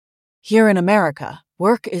Here in America,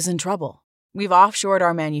 work is in trouble. We've offshored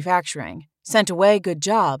our manufacturing, sent away good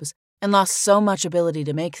jobs, and lost so much ability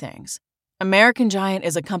to make things. American Giant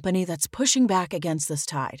is a company that's pushing back against this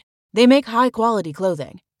tide. They make high-quality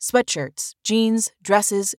clothing, sweatshirts, jeans,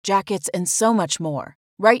 dresses, jackets, and so much more,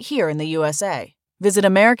 right here in the USA. Visit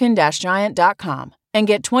American-Giant.com and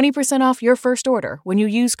get 20% off your first order when you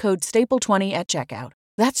use code STAPLE20 at checkout.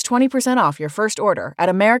 That's 20% off your first order at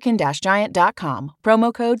American-Giant.com,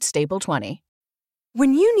 promo code STAPLE20.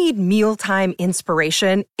 When you need mealtime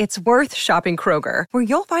inspiration, it's worth shopping Kroger, where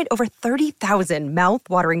you'll find over 30,000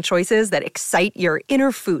 mouth-watering choices that excite your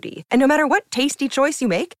inner foodie. And no matter what tasty choice you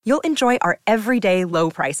make, you'll enjoy our everyday low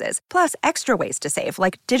prices, plus extra ways to save,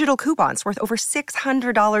 like digital coupons worth over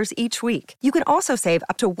 $600 each week. You can also save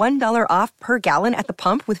up to $1 off per gallon at the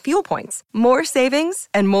pump with fuel points. More savings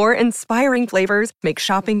and more inspiring flavors make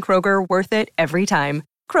shopping Kroger worth it every time.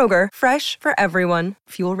 Kroger, fresh for everyone.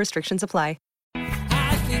 Fuel restrictions apply.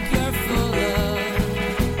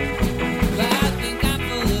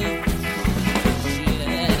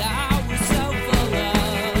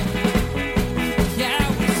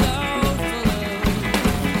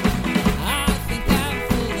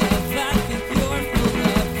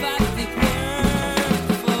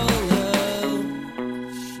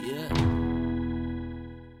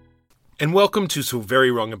 And welcome to So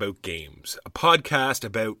Very Wrong About Games, a podcast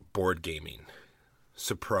about board gaming.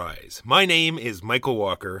 Surprise. My name is Michael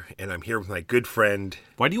Walker, and I'm here with my good friend.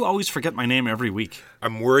 Why do you always forget my name every week?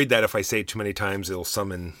 I'm worried that if I say it too many times, it'll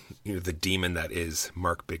summon the demon that is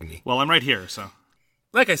Mark Bigney. Well, I'm right here, so.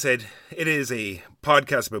 Like I said, it is a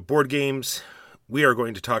podcast about board games. We are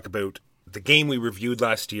going to talk about the game we reviewed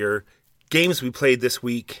last year, games we played this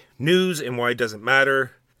week, news and why it doesn't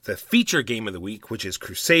matter, the feature game of the week, which is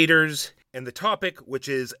Crusaders, and the topic, which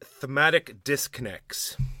is thematic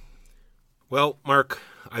disconnects. Well, Mark,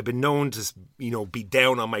 I've been known to, be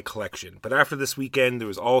down on my collection, but after this weekend, there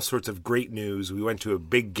was all sorts of great news. We went to a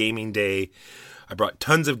big gaming day. I brought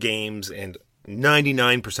tons of games, and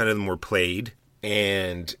 99% of them were played,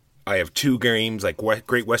 and I have two games like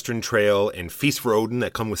Great Western Trail and Feast for Odin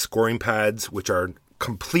that come with scoring pads, which are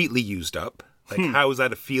completely used up. Like, how is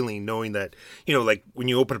that a feeling knowing that, like when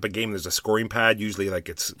you open up a game, there's a scoring pad, usually like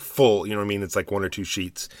it's full, it's like one or two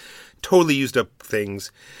sheets. Totally used up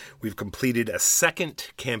things. We've completed a second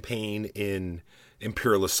campaign in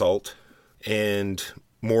Imperial Assault and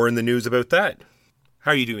more in the news about that.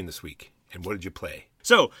 How are you doing this week? And what did you play?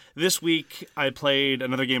 So, this week I played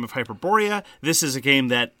another game of Hyperborea. This is a game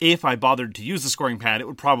that if I bothered to use the scoring pad, it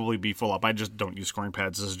would probably be full up. I just don't use scoring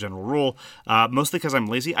pads as a general rule, mostly because I'm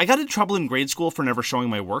lazy. I got in trouble in grade school for never showing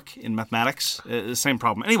my work in mathematics. Same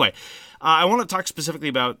problem. Anyway, I want to talk specifically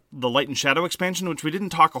about the Light and Shadow expansion, which we didn't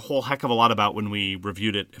talk a whole heck of a lot about when we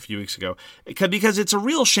reviewed it a few weeks ago, because it's a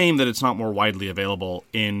real shame that it's not more widely available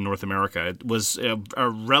in North America. It was a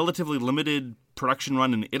relatively limited production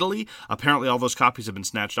run in Italy. Apparently all those copies have been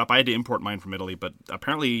snatched up. I had to import mine from Italy, but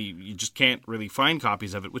apparently you just can't really find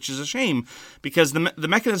copies of it, which is a shame because the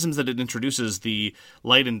mechanisms that it introduces, the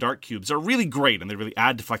light and dark cubes, are really great, and they really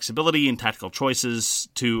add to flexibility and tactical choices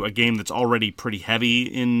to a game that's already pretty heavy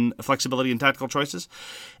in flexibility and tactical choices.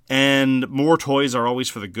 And more toys are always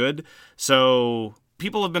for the good. So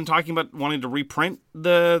people have been talking about wanting to reprint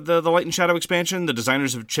the Light and Shadow expansion. The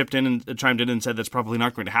designers have chimed in and said that's probably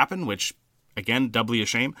not going to happen, which, again, doubly a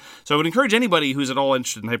shame. So I would encourage anybody who's at all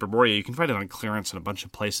interested in Hyperborea, you can find it on clearance in a bunch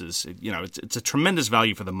of places. It's a tremendous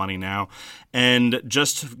value for the money now. And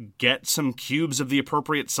just get some cubes of the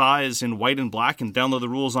appropriate size in white and black and download the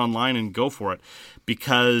rules online and go for it.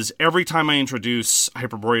 Because every time I introduce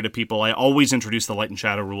Hyperborea to people, I always introduce the Light and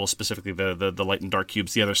Shadow rules, specifically the light and dark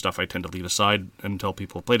cubes. The other stuff I tend to leave aside until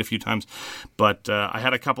people have played a few times. But I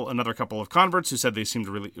had another couple of converts who said they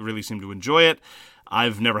really seem to enjoy it.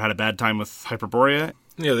 I've never had a bad time with Hyperborea.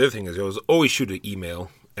 The other thing is always shoot an email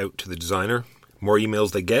out to the designer. More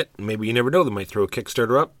emails they get, maybe you never know, they might throw a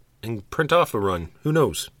Kickstarter up and print off a run. Who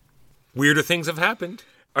knows? Weirder things have happened.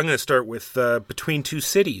 I'm going to start with Between Two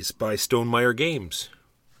Cities by Stonemaier Games.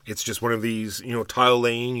 It's just one of these, tile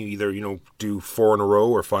laying. You either, do 4 in a row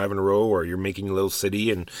or 5 in a row, or you're making a little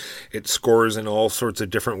city, and it scores in all sorts of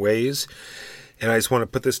different ways. And I just want to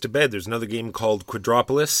put this to bed. There's another game called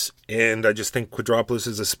Quadropolis, and I just think Quadropolis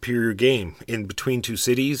is a superior game. In Between Two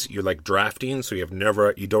Cities, you're like drafting, so you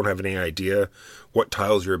don't have any idea what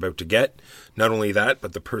tiles you're about to get. Not only that,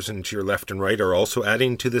 but the person to your left and right are also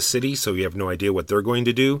adding to the city, so you have no idea what they're going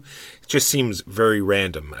to do. It just seems very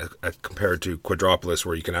random compared to Quadropolis,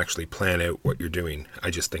 where you can actually plan out what you're doing. I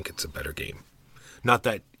just think it's a better game. Not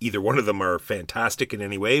that either one of them are fantastic in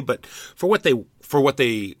any way, but for what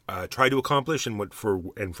they try to accomplish and for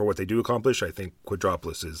what they do accomplish, I think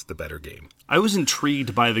Quadropolis is the better game. I was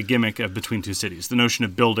intrigued by the gimmick of Between Two Cities, the notion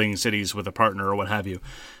of building cities with a partner or what have you.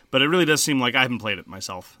 But it really does seem like, I haven't played it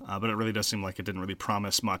myself, but it really does seem like it didn't really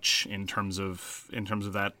promise much in terms of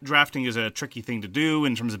that. Drafting is a tricky thing to do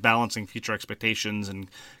in terms of balancing future expectations and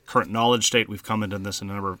current knowledge state. We've commented on this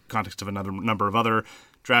in a context of another number of other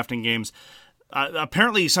drafting games.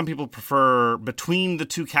 Apparently, some people prefer Between the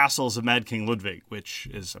Two Castles of Mad King Ludwig, which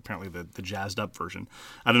is apparently the jazzed-up version.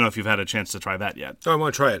 I don't know if you've had a chance to try that yet. Oh, I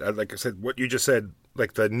want to try it. Like I said, what you just said,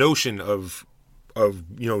 like the notion of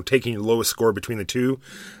taking the lowest score between the two,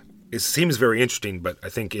 it seems very interesting. But I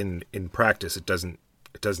think in practice, it doesn't.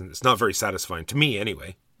 It's not very satisfying to me,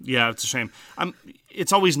 anyway. Yeah, it's a shame.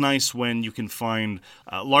 It's always nice when you can find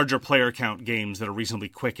larger player count games that are reasonably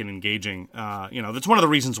quick and engaging. That's one of the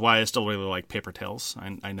reasons why I still really like Paper Tales.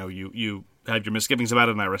 I know you have your misgivings about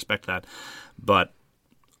it, and I respect that. But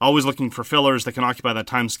always looking for fillers that can occupy that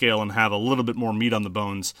time scale and have a little bit more meat on the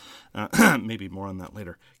bones. Maybe more on that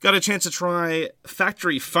later. Got a chance to try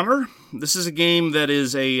Factory Funner. This is a game that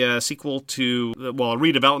is a sequel to, a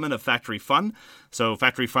redevelopment of Factory Fun. So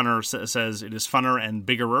Factory Funner says it is funner and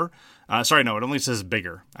biggerer. It only says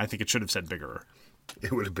bigger. I think it should have said biggerer.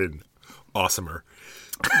 It would have been awesomer.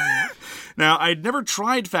 Now, I'd never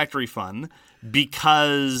tried Factory Fun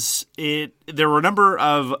because there were a number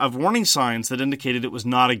of warning signs that indicated it was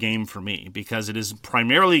not a game for me, because it is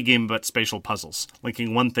primarily a game about spatial puzzles,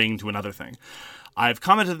 linking one thing to another thing. I've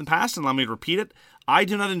commented in the past, and allow me to repeat it, I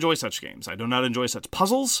do not enjoy such games. I do not enjoy such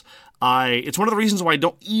puzzles. It's one of the reasons why I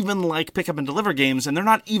don't even like pick up and deliver games, and they're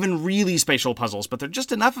not even really spatial puzzles, but they're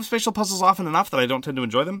just enough of spatial puzzles often enough that I don't tend to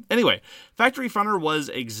enjoy them. Anyway, Factory Funner was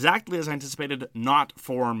exactly as I anticipated, not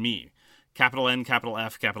for me. Capital N, capital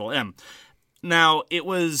F, capital M. Now, it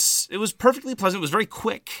was perfectly pleasant. It was very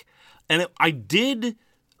quick, and I did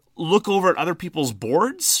look over at other people's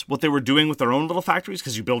boards, what they were doing with their own little factories,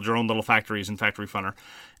 because you build your own little factories in Factory Funner,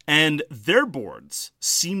 and their boards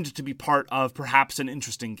seemed to be part of perhaps an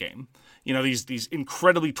interesting game. You know, these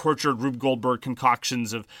incredibly tortured Rube Goldberg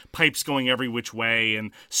concoctions of pipes going every which way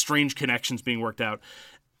and strange connections being worked out.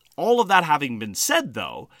 All of that having been said,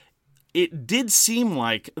 though, it did seem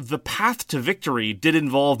like the path to victory did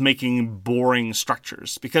involve making boring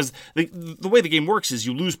structures, because the way the game works is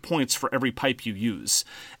you lose points for every pipe you use.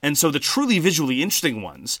 And so the truly visually interesting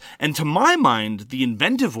ones, and to my mind, the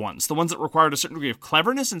inventive ones, the ones that required a certain degree of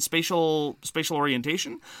cleverness and spatial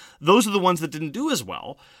orientation, those are the ones that didn't do as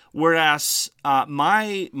well. Whereas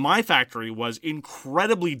my factory was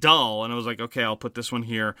incredibly dull, and I was like, okay, I'll put this one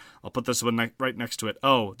here. I'll put this one right next to it.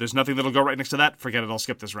 Oh, there's nothing that'll go right next to that. Forget it. I'll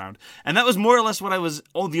skip this round. And that was more or less what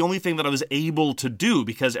the only thing that I was able to do,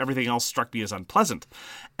 because everything else struck me as unpleasant.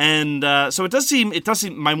 And so it does seem,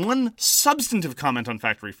 my one substantive comment on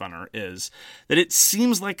Factory Funner is that it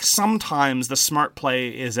seems like sometimes the smart play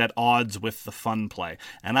is at odds with the fun play.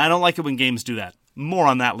 And I don't like it when games do that. More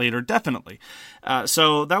on that later, definitely.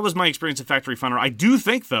 So that was my experience of Factory Funner. I do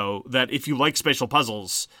think, though, that if you like spatial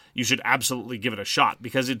puzzles, you should absolutely give it a shot,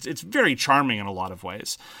 because it's very charming in a lot of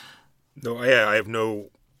ways. No, I have no...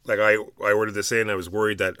 Like, I ordered this in, I was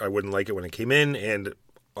worried that I wouldn't like it when it came in, and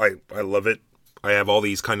I love it. I have all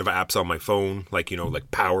these kind of apps on my phone, like, like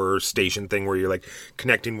Power Station thing, where you're, like,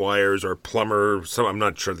 connecting wires, or Plumber, I'm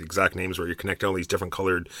not sure the exact names, where you're connecting all these different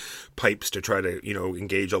colored pipes to try to,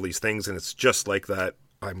 engage all these things, and it's just like that.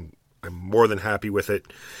 I'm more than happy with it,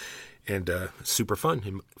 and super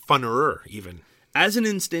fun, funner even. As an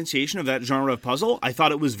instantiation of that genre of puzzle, I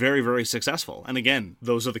thought it was very, very successful. And again,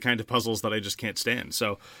 those are the kind of puzzles that I just can't stand.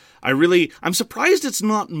 So I'm surprised it's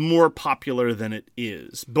not more popular than it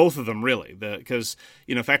is. Both of them, really. Because,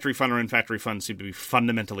 Factory Funner and Factory Fun seem to be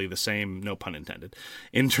fundamentally the same, no pun intended,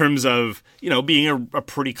 in terms of, being a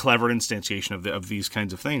pretty clever instantiation of these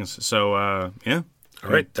kinds of things. So, yeah. All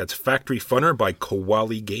right, that's Factory Funner by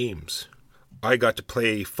Koali Games. I got to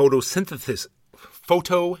play Photosynthesis.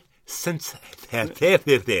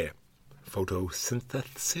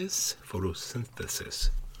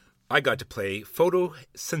 I got to play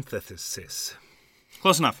Photosynthesis.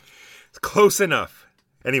 Close enough.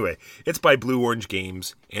 Anyway, it's by Blue Orange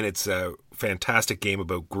Games, and it's a fantastic game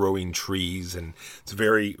about growing trees, and it's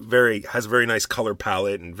has a very nice color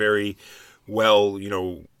palette, and very well,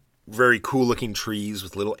 very cool looking trees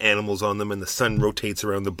with little animals on them, and the sun rotates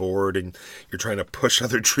around the board, and you're trying to push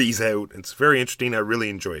other trees out. It's very interesting. I really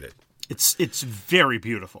enjoyed it. It's very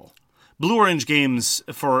beautiful. Blue Orange Games,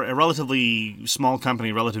 for a relatively small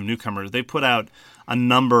company, relative newcomer, they put out a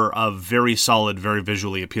number of very solid, very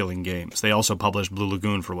visually appealing games. They also published Blue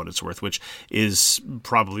Lagoon, for what it's worth, which is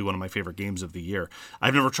probably one of my favorite games of the year.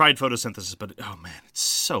 I've never tried Photosynthesis, but oh man, it's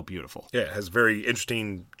so beautiful. Yeah, it has very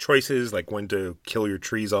interesting choices, like when to kill your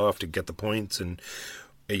trees off to get the points, and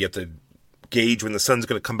you have to gauge when the sun's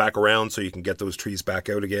going to come back around so you can get those trees back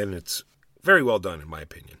out again. It's very well done, in my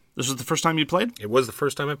opinion. This was the first time you played? It was the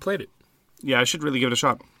first time I played it. Yeah, I should really give it a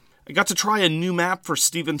shot. I got to try a new map for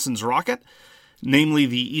Stevenson's Rocket, namely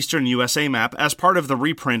the Eastern USA map. As part of the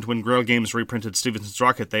reprint, when Grail Games reprinted Stevenson's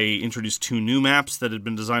Rocket, they introduced 2 new maps that had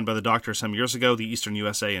been designed by the Doctor some years ago, the Eastern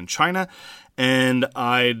USA and China. And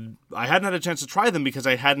I hadn't had a chance to try them because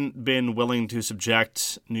I hadn't been willing to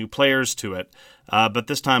subject new players to it. But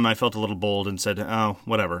this time I felt a little bold and said, oh,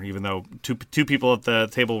 whatever. Even though two people at the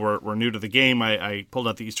table were new to the game, I pulled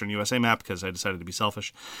out the Eastern USA map because I decided to be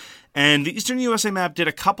selfish. And the Eastern USA map did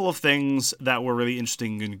a couple of things that were really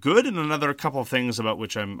interesting and good, and another couple of things about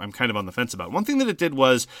which I'm kind of on the fence about. One thing that it did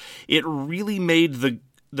was it really made the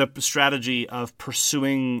strategy of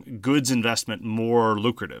pursuing goods investment more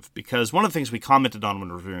lucrative, because one of the things we commented on when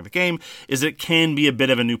reviewing the game is that it can be a bit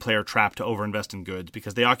of a new player trap to overinvest in goods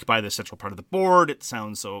because they occupy the central part of the board. It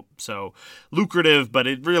sounds so lucrative, but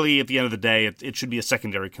it really, at the end of the day, it should be a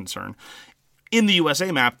secondary concern. In the USA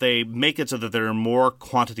map, they make it so that there are more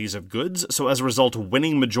quantities of goods, so as a result,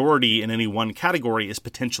 winning majority in any one category is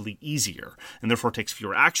potentially easier, and therefore takes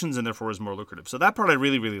fewer actions, and therefore is more lucrative. So that part I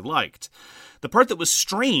really, really liked. The part that was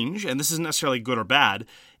strange, and this isn't necessarily good or bad,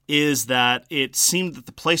 is that it seemed that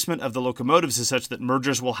the placement of the locomotives is such that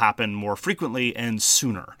mergers will happen more frequently and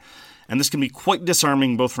sooner. And this can be quite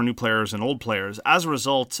disarming both for new players and old players. As a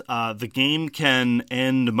result, the game can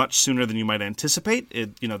end much sooner than you might anticipate.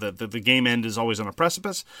 The game end is always on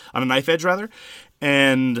a knife edge rather.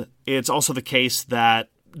 And it's also the case that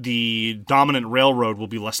the dominant railroad will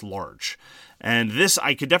be less large. And this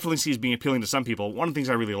I could definitely see as being appealing to some people. One of the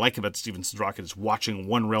things I really like about Stevenson's Rocket is watching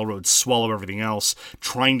one railroad swallow everything else,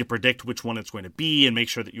 trying to predict which one it's going to be and make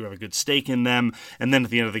sure that you have a good stake in them. And then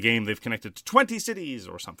at the end of the game, they've connected to 20 cities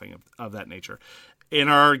or something of that nature. In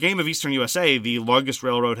our game of Eastern USA, the longest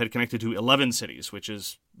railroad had connected to 11 cities, which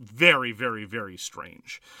is very, very, very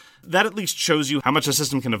strange. That at least shows you how much a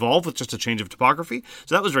system can evolve with just a change of topography.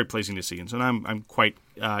 So that was very pleasing to see. And so now I'm quite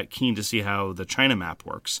keen to see how the China map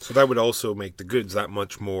works. So that would also make the goods that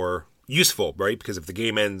much more useful, right? Because if the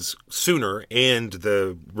game ends sooner and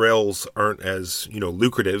the rails aren't as,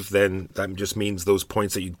 lucrative, then that just means those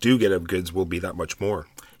points that you do get of goods will be that much more.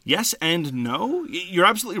 Yes and no. You're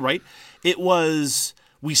absolutely right.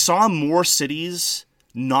 We saw more cities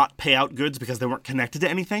not pay out goods because they weren't connected to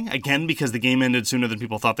anything. Again, because the game ended sooner than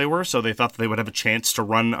people thought they were, so they thought that they would have a chance to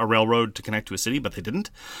run a railroad to connect to a city, but they didn't.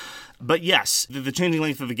 But yes, the changing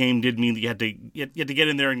length of the game did mean that you had to get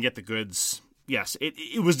in there and get the goods. Yes,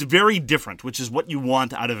 it was very different, which is what you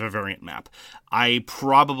want out of a variant map. I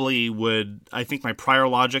think my prior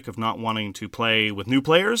logic of not wanting to play with new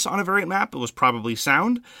players on a variant map was probably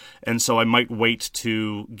sound, and so I might wait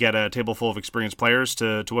to get a table full of experienced players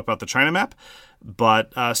to whip out the China map.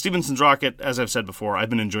 But Stevenson's Rocket, as I've said before, I've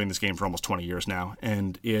been enjoying this game for almost 20 years now,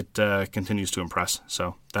 and it continues to impress.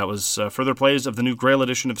 So that was further plays of the new Grail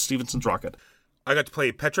edition of Stevenson's Rocket. I got to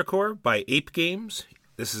play Petrichor by Ape Games.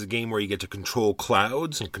 This is a game where you get to control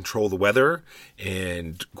clouds and control the weather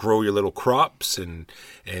and grow your little crops and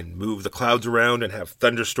move the clouds around and have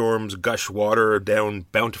thunderstorms gush water down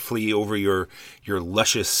bountifully over your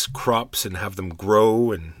luscious crops and have them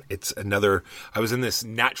grow. And I was in this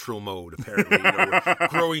natural mode, apparently,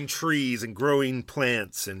 growing trees and growing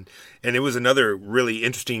plants. And it was another really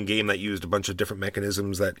interesting game that used a bunch of different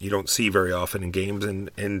mechanisms that you don't see very often in games.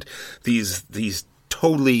 And these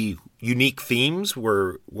totally unique themes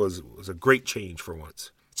was a great change for once.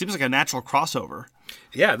 Seems like a natural crossover.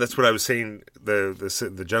 Yeah, that's what I was saying.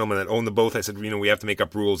 The gentleman that owned them both, I said, we have to make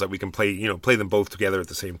up rules that we can play them both together at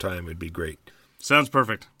the same time. It'd be great. Sounds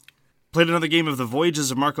perfect. Played another game of the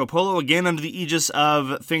Voyages of Marco Polo, again under the aegis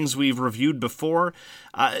of things we've reviewed before.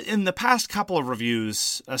 In the past couple of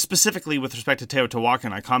reviews, specifically with respect to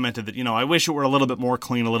Teotihuacan, I commented that, I wish it were a little bit more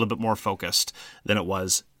clean, a little bit more focused than it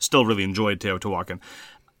was. Still really enjoyed Teotihuacan.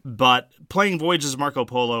 But playing Voyages of Marco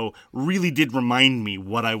Polo really did remind me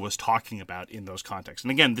what I was talking about in those contexts. And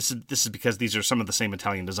again, this is because these are some of the same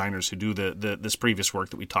Italian designers who do this previous work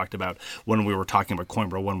that we talked about when we were talking about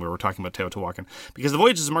Coimbra, when we were talking about Teotihuacan. Because the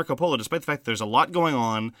Voyages of Marco Polo, despite the fact that there's a lot going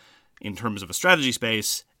on in terms of a strategy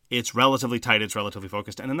space, It's relatively tight, it's relatively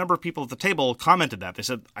focused. And a number of people at the table commented that. They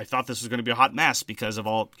said, I thought this was going to be a hot mess because of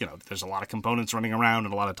all, there's a lot of components running around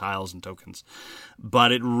and a lot of tiles and tokens.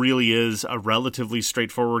 But it really is a relatively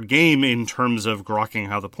straightforward game in terms of grokking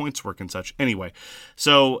how the points work and such. Anyway,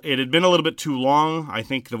 so it had been a little bit too long. I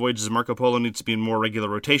think the Voyages of Marco Polo needs to be in more regular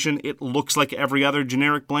rotation. It looks like every other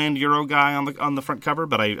generic bland Euro guy on the front cover,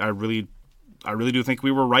 but I really do think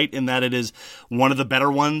we were right in that it is one of the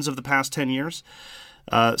better ones of the past 10 years.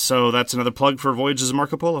 So that's another plug for Voyages of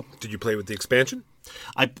Marco Polo. Did you play with the expansion?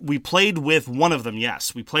 We played with one of them,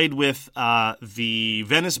 yes. We played with the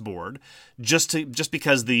Venice board just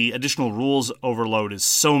because the additional rules overload is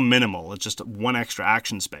so minimal. It's just one extra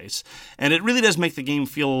action space. And it really does make the game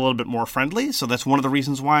feel a little bit more friendly, so that's one of the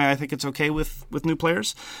reasons why I think it's okay with new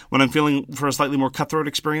players. When I'm feeling for a slightly more cutthroat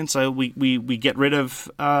experience, we get rid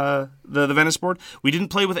of the Venice board. We didn't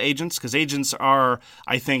play with agents, because agents are,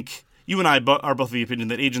 I think... You and I are both of the opinion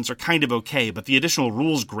that agents are kind of okay, but the additional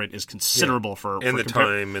rules grit is considerable and the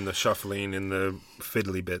time and the shuffling and the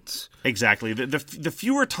fiddly bits. Exactly. The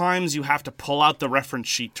fewer times you have to pull out the reference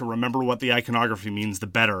sheet to remember what the iconography means, the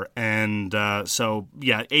better. And so,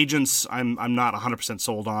 yeah, agents I'm not 100%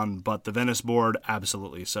 sold on, but the Venice board,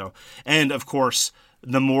 absolutely. So, and of course,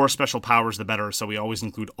 the more special powers, the better. So we always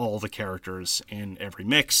include all the characters in every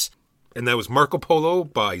mix. And that was Marco Polo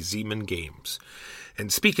by Zeman Games.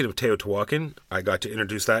 And speaking of Teotihuacan, I got to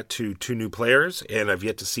introduce that to 2 new players, and I've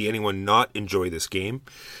yet to see anyone not enjoy this game.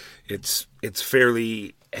 It's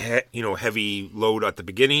fairly heavy load at the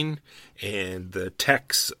beginning, and the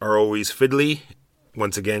techs are always fiddly.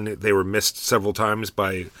 Once again, they were missed several times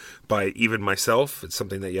by even myself. It's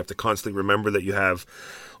something that you have to constantly remember, that you have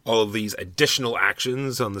all of these additional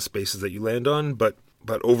actions on the spaces that you land on. But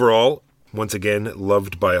overall, once again,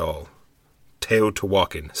 loved by all.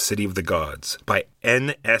 Teotihuacan, City of the Gods, by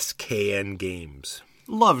NSKN Games.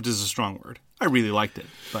 Loved is a strong word. I really liked it,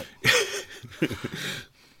 but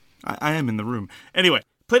I am in the room. Anyway,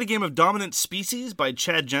 played a game of Dominant Species by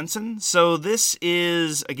Chad Jensen. So this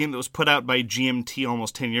is a game that was put out by GMT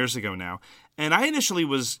almost 10 years ago now. And I initially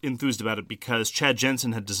was enthused about it because Chad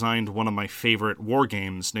Jensen had designed one of my favorite war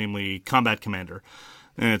games, namely Combat Commander.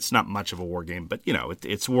 And it's not much of a war game, but,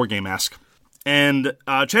 it's war game-esque. And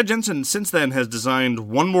Chad Jensen, since then, has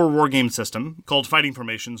designed one more wargame system called Fighting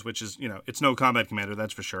Formations, which is, it's no Combat Commander,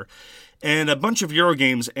 that's for sure, and a bunch of Euro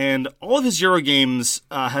games. And all of his Euro games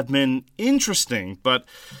have been interesting, but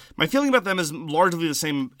my feeling about them is largely the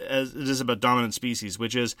same as it is about Dominant Species,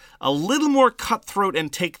 which is a little more cutthroat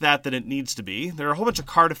and take that than it needs to be. There are a whole bunch of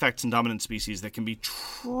card effects in Dominant Species that can be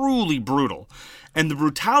truly brutal. And the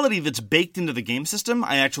brutality that's baked into the game system,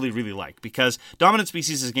 I actually really like, because Dominant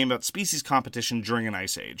Species is a game about species competition during an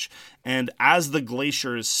ice age. And as the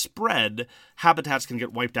glaciers spread, habitats can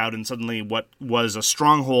get wiped out, and suddenly what was a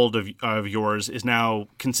stronghold of yours is now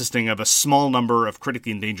consisting of a small number of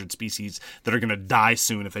critically endangered species that are going to die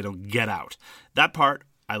soon if they don't get out. That part,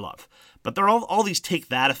 I love. But there are all these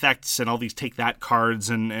take-that effects and all these take-that cards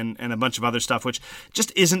and a bunch of other stuff, which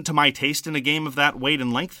just isn't to my taste in a game of that weight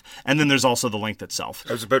and length. And then there's also the length itself.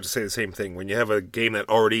 I was about to say the same thing. When you have a game that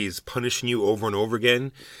already is punishing you over and over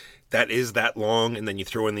again, that is that long, and then you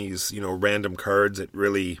throw in these, random cards, it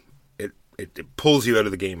really, it pulls you out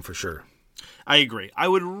of the game for sure. I agree. I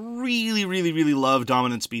would really, really, really love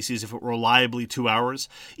Dominant Species if it were reliably 2 hours,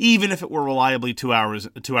 even if it were reliably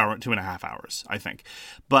 2.5 hours, I think.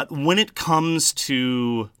 But when it comes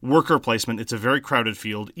to worker placement, it's a very crowded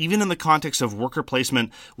field. Even in the context of worker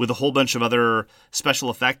placement with a whole bunch of other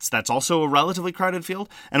special effects, that's also a relatively crowded field.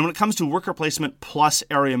 And when it comes to worker placement plus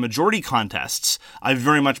area majority contests, I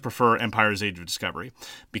very much prefer Empire's Age of Discovery,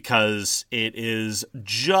 because it is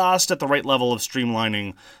just at the right level of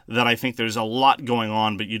streamlining that I think there's a lot going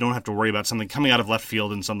on, but you don't have to worry about something coming out of left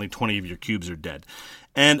field and suddenly 20 of your cubes are dead.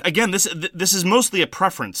 And again, this is mostly a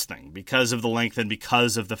preference thing because of the length and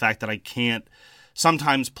because of the fact that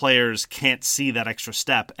sometimes players can't see that extra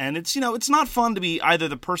step. And it's not fun to be either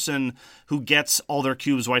the person who gets all their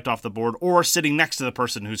cubes wiped off the board or sitting next to the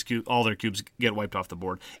person whose all their cubes get wiped off the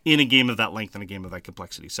board in a game of that length and a game of that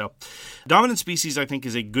complexity. So Dominant Species, I think,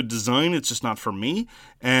 is a good design. It's just not for me.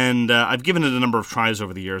 And I've given it a number of tries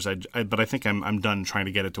over the years, but I think I'm done trying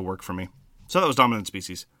to get it to work for me. So that was Dominant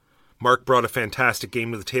Species. Mark brought a fantastic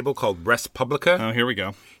game to the table called Res Publica. Oh, here we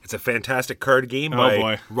go. It's a fantastic card game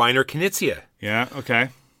by Reiner Knizia. Yeah, okay.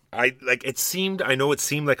 I know it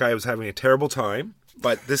seemed like I was having a terrible time,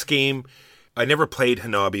 but this game, I never played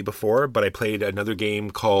Hanabi before, but I played another game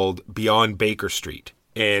called Beyond Baker Street.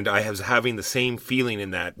 And I was having the same feeling in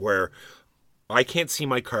that, where I can't see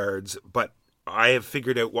my cards, but I have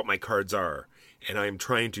figured out what my cards are. and I'm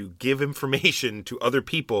trying to give information to other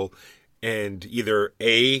people, and either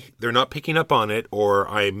A, they're not picking up on it, or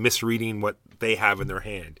I'm misreading what they have in their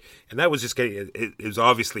hand. And that was just it was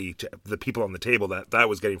obviously to the people on the table that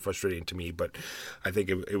was getting frustrating to me, but I think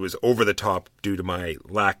it was over the top due to my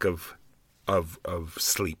lack of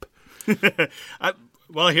sleep.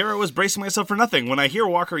 Well, here I was bracing myself for nothing. When I hear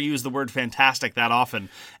Walker use the word fantastic that often,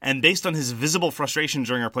 and based on his visible frustration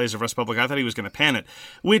during our plays of Res Publica, I thought he was going to pan it,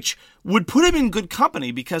 which would put him in good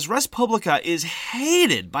company because Res Publica is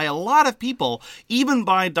hated by a lot of people, even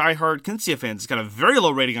by diehard Knizia fans. It's got a very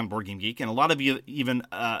low rating on Board Game Geek, and a lot of you, even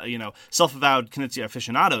self-avowed Knizia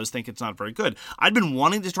aficionados think it's not very good. I'd been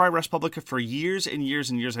wanting to try Res Publica for years and years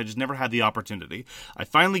and years. I just never had the opportunity. I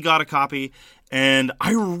finally got a copy, and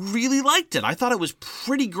I really liked it. I thought it was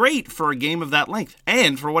pretty great for a game of that length.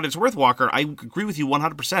 And for what it's worth, Walker, I agree with you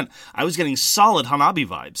 100%. I was getting solid Hanabi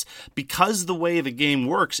vibes. Because the way the game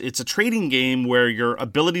works, it's a trading game where your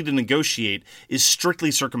ability to negotiate is strictly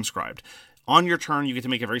circumscribed. On your turn, you get to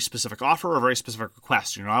make a very specific offer or a very specific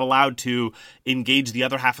request. You're not allowed to engage the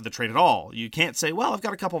other half of the trade at all. You can't say, well, I've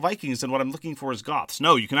got a couple Vikings and what I'm looking for is Goths.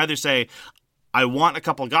 No, you can either say, I want a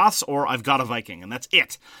couple Goths, or I've got a Viking, and that's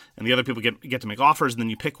it. And the other people get to make offers, and then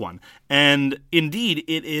you pick one. And indeed,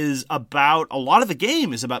 it is about, a lot of the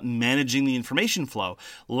game is about managing the information flow,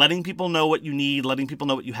 letting people know what you need, letting people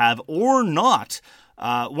know what you have, or not.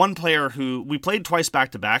 One player who, we played twice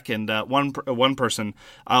back-to-back, and one person,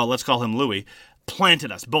 let's call him Louis,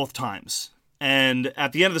 planted us both times. And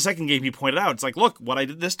at the end of the second game, he pointed out, it's like, look, what I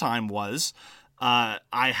did this time was,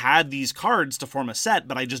 I had these cards to form a set,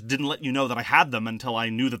 but I just didn't let you know that I had them until I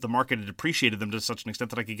knew that the market had appreciated them to such an extent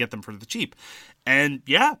that I could get them for the cheap. And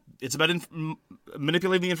yeah, it's about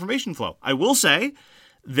manipulating the information flow. I will say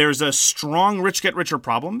there's a strong rich get richer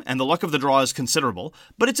problem, and the luck of the draw is considerable,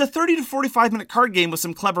 but it's a 30 to 45 minute card game with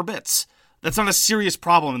some clever bits. That's not a serious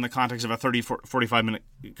problem in the context of a 30, 45-minute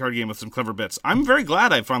card game with some clever bits. I'm very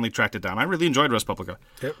glad I finally tracked it down. I really enjoyed Res Publica.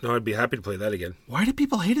 Yep, no, I'd be happy to play that again. Why do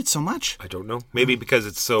people hate it so much? I don't know. Maybe because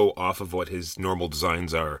it's so off of what his normal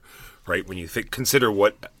designs are, right? When you consider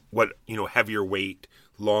what heavier weight,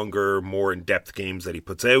 longer, more in-depth games that he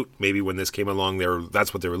puts out. Maybe when this came along,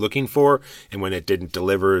 that's what they were looking for, and when it didn't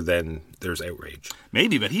deliver, then there's outrage.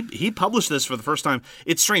 Maybe, but he published this for the first time.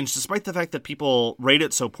 It's strange, despite the fact that people rate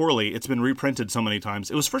it so poorly, it's been reprinted so many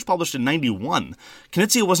times. It was first published in 91.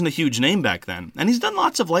 Knizia wasn't a huge name back then, and he's done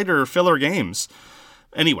lots of lighter filler games.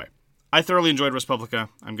 Anyway, I thoroughly enjoyed Res Publica.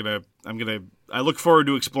 I look forward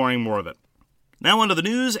to exploring more of it. Now on to the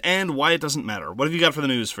news and why it doesn't matter. What have you got for the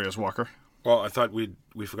news for us, Walker? Well, I thought we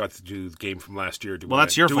forgot to do the game from last year.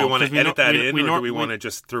 That's your fault. Do we want to edit that in, or do we want to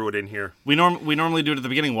just throw it in here? We normally do it at the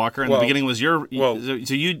beginning, Walker, and the beginning was your...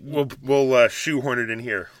 We'll shoehorn it in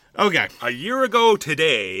here. Okay. A year ago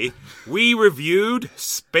today, we reviewed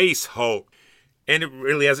Space Hulk, and it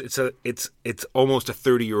really has. It's almost a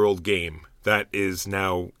 30-year-old game that is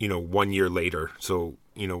now 1 year later. So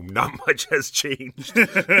not much has changed.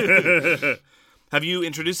 Have you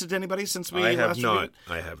introduced it to anybody since we I have last not. reviewed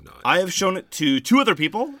it? I have not. I have shown it to two other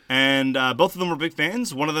people, and both of them were big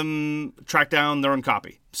fans. One of them tracked down their own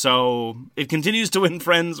copy. So it continues to win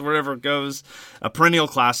friends wherever it goes. A perennial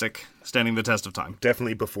classic, standing the test of time.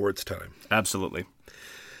 Definitely before its time. Absolutely.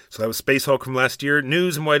 So that was Space Hulk from last year.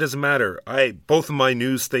 News and why it doesn't matter. Both of my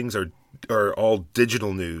news things are all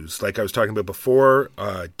digital news. Like I was talking about before,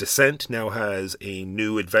 Descent now has a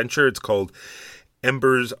new adventure. It's called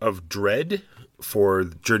Embers of Dread for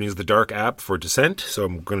Journeys of the Dark app for Descent. So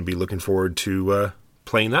I'm going to be looking forward to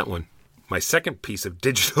playing that one. My second piece of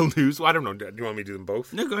digital news, well, I don't know, do you want me to do them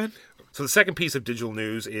both? No, go ahead. So the second piece of digital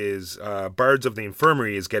news is Bards of the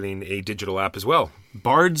Infirmary is getting a digital app as well.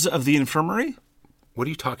 Bards of the Infirmary? What are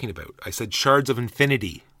you talking about? I said Shards of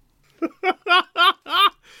Infinity.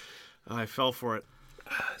 I fell for it.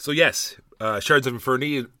 So yes, Shards of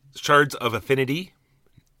Infinity.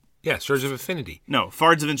 Yeah, Shards of Infinity. No,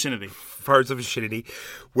 Fards of Infinity. Fards of Infinity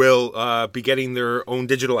will be getting their own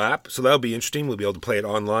digital app, so that'll be interesting. We'll be able to play it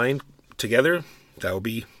online together. That will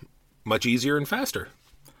be much easier and faster.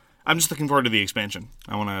 I'm just looking forward to the expansion.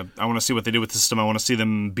 I want to see what they do with the system. I want to see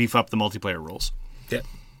them beef up the multiplayer rules. Yeah.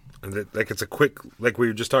 And it's a quick, like we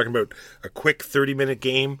were just talking about, a quick 30-minute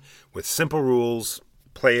game with simple rules.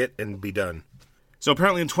 Play it and be done. So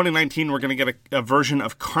apparently in 2019, we're going to get a version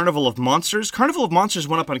of Carnival of Monsters. Carnival of Monsters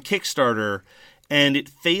went up on Kickstarter, and it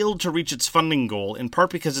failed to reach its funding goal, in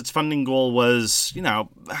part because its funding goal was,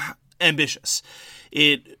 ambitious.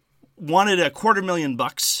 It wanted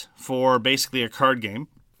 $250,000 for basically a card game.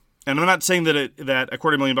 And I'm not saying that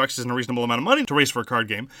 $250,000 isn't a reasonable amount of money to raise for a card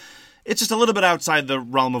game. It's just a little bit outside the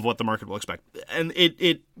realm of what the market will expect. And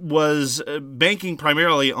it was banking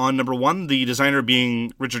primarily on, number one, the designer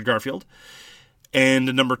being Richard Garfield,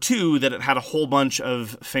 and number two, that it had a whole bunch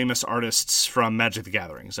of famous artists from Magic the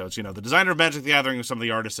Gathering. So it's, the designer of Magic the Gathering with some of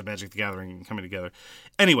the artists of Magic the Gathering coming together.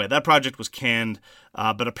 Anyway, that project was canned,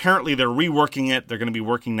 but apparently they're reworking it. They're going to be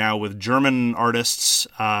working now with German artists,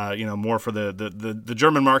 more for the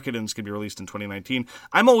German market, and it's going to be released in 2019.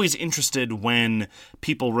 I'm always interested when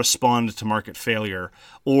people respond to market failure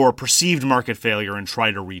or perceived market failure and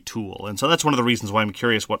try to retool. And so that's one of the reasons why I'm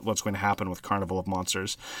curious what's going to happen with Carnival of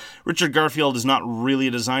Monsters. Richard Garfield is not really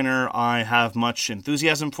a designer I have much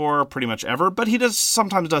enthusiasm for pretty much ever, but he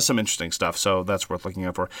sometimes does some interesting stuff, so that's worth looking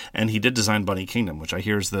out for. And he did design Bunny Kingdom, which I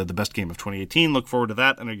hear is the best game of 2018. Look forward to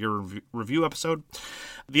that in your review episode.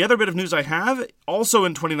 The other bit of news I have, also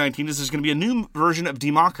in 2019, is there's going to be a new version of Die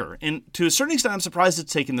Macher. And to a certain extent, I'm surprised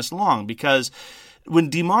it's taken this long, because when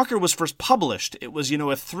Die Macher was first published, it was,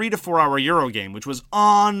 a 3 to 4 hour Euro game, which was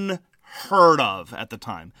unheard of at the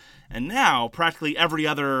time. And now, practically every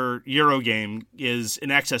other Euro game is in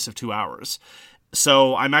excess of 2 hours.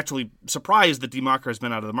 So I'm actually surprised that Die Macher has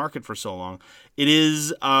been out of the market for so long. It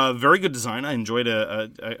is a very good design. I enjoyed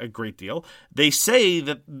a great deal. They say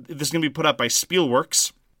that this is going to be put out by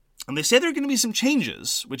Spielworks, and they say there are going to be some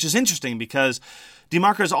changes, which is interesting because Die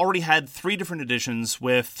Macher has already had 3 different editions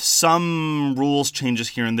with some rules changes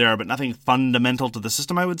here and there, but nothing fundamental to the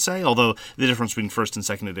system, I would say, although the difference between first and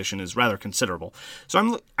second edition is rather considerable.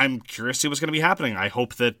 So I'm curious to see what's going to be happening. I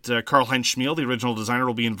hope that Karl-Heinz Schmiel, the original designer,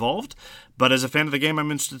 will be involved, but as a fan of the game,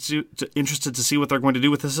 I'm interested to see what they're going to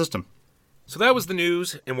do with the system. So that was the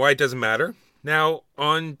news and why it doesn't matter. Now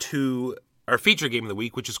on to our feature game of the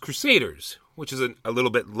week, which is Crusaders, which is a little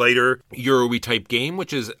bit lighter Euro-y type game,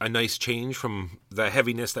 which is a nice change from the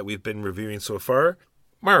heaviness that we've been reviewing so far.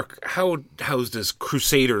 Mark, how does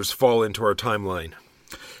Crusaders fall into our timeline?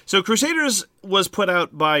 So Crusaders was put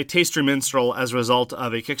out by Taster Minstrel as a result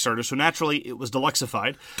of a Kickstarter, so naturally it was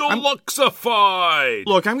deluxified. Deluxified!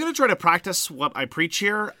 Look, I'm going to try to practice what I preach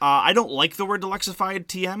here. I don't like the word deluxified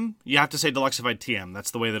TM. You have to say deluxified TM.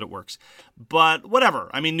 That's the way that it works. But whatever.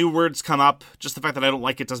 I mean, new words come up. Just the fact that I don't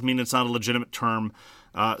like it doesn't mean it's not a legitimate term.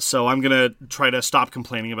 So I'm going to try to stop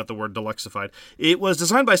complaining about the word deluxified. It was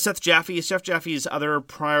designed by Seth Jaffe. Seth Jaffe's other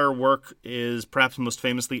prior work is perhaps most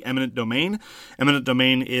famously Eminent Domain. Eminent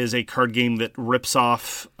Domain is a card game that rips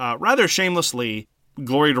off, rather shamelessly,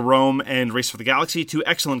 Glory to Rome and Race for the Galaxy, 2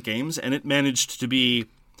 excellent games, and it managed to be,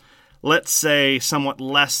 let's say, somewhat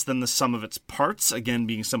less than the sum of its parts, again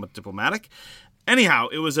being somewhat diplomatic. Anyhow,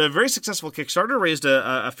 it was a very successful Kickstarter, raised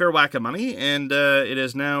a fair whack of money, and it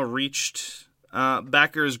has now reached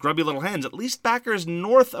backers' grubby little hands, at least backers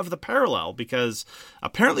north of the parallel, because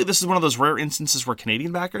apparently this is one of those rare instances where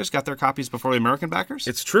Canadian backers got their copies before the American backers.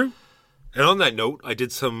 It's true. And on that note, I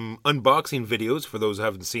did some unboxing videos for those who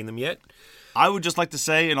haven't seen them yet. I would just like to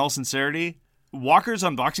say, in all sincerity, Walker's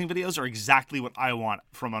unboxing videos are exactly what I want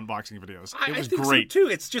from unboxing videos. It was great. So too.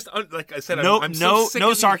 It's just like I said. I'm so sick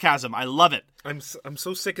no of sarcasm. I love it. I'm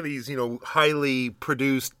so sick of these, highly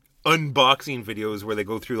produced unboxing videos where they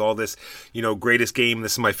go through all this, greatest game.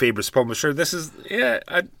 This is my favorite publisher. This is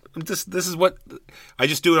this is what I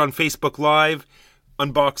just do it on Facebook Live.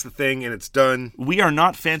 Unbox the thing and it's done. We are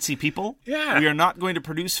not fancy people. Yeah. We are not going to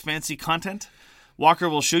produce fancy content. Walker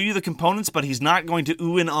will show you the components, but he's not going to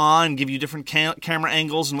ooh and ah and give you different camera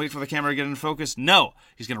angles and wait for the camera to get in focus. No.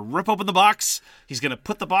 He's going to rip open the box. He's going to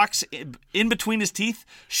put the box in between his teeth,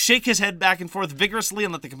 shake his head back and forth vigorously,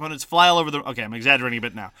 and let the components fly all over the... Okay, I'm exaggerating a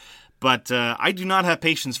bit now. But I do not have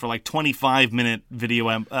patience for 25-minute video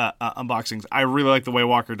unboxings. I really like the way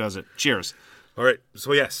Walker does it. Cheers. All right.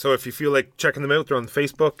 So, yes. So, if you feel like checking them out, they're on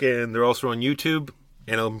Facebook and they're also on YouTube.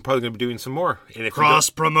 And I'm probably going to be doing some more. And if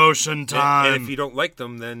cross-promotion time. And if you don't like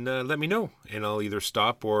them, then let me know. And I'll either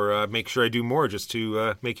stop or make sure I do more just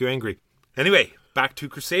to make you angry. Anyway, back to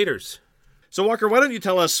Crusaders. So, Walker, why don't you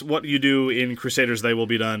tell us what you do in Crusaders They Will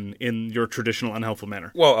Be Done in your traditional unhelpful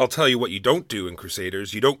manner? Well, I'll tell you what you don't do in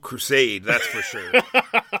Crusaders. You don't crusade, that's for sure.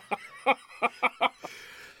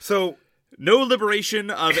 So... no liberation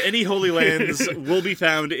of any holy lands will be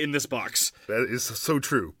found in this box. That is so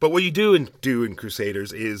true. But what you do in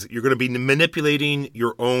Crusaders is you're going to be manipulating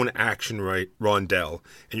your own action rondel,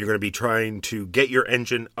 and you're going to be trying to get your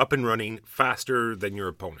engine up and running faster than your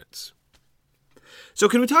opponents. So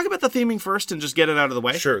can we talk about the theming first and just get it out of the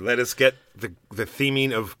way? Sure. Let us get the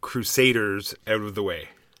theming of Crusaders out of the way.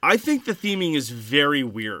 I think the theming is very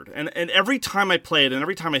weird. And every time I play it, and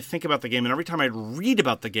every time I think about the game, and every time I read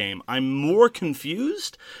about the game, I'm more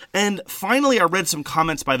confused. And finally, I read some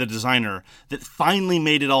comments by the designer that finally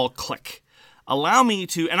made it all click. allow me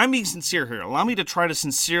to, and I'm being sincere here, allow me to try to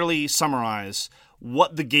sincerely summarize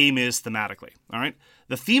what the game is thematically, all right?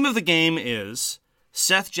 The theme of the game is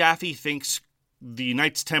Seth Jaffe thinks the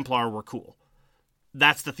Knights Templar were cool.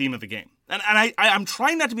 That's the theme of the game. And I'm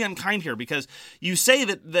trying not to be unkind here, because you say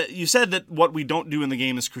that you said that what we don't do in the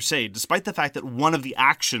game is crusade, despite the fact that one of the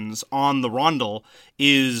actions on the Rondel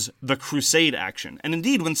is the crusade action. And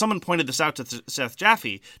indeed, when someone pointed this out to Seth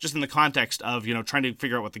Jaffe, just in the context of, trying to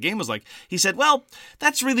figure out what the game was like, he said, well,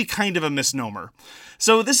 that's really kind of a misnomer.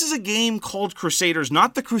 So this is a game called Crusaders,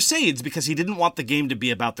 not the Crusades, because he didn't want the game to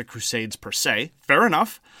be about the Crusades per se. Fair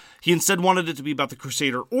enough. He instead wanted it to be about the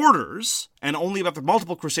Crusader orders, and only about the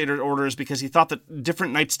multiple Crusader orders, because he thought that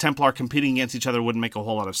different Knights Templar competing against each other wouldn't make a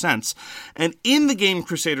whole lot of sense. And in the game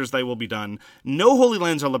Crusaders Thy Will Be Done, no Holy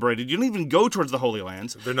Lands are liberated. You don't even go towards the Holy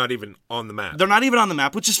Lands. They're not even on the map. They're not even on the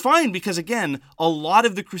map, which is fine, because again, a lot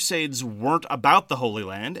of the Crusades weren't about the Holy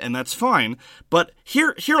Land, and that's fine. But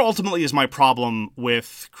here ultimately is my problem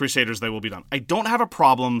with Crusaders Thy Will Be Done. I don't have a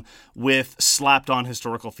problem with slapped-on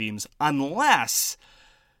historical themes, unless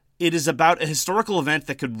it is about a historical event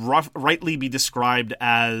that could rightly be described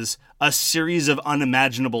as a series of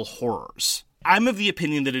unimaginable horrors. I'm of the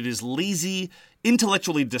opinion that it is lazy,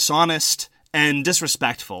 intellectually dishonest, and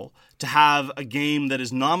disrespectful to have a game that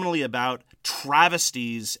is nominally about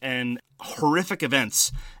travesties and horrific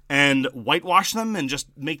events and whitewash them and just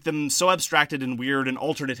make them so abstracted and weird and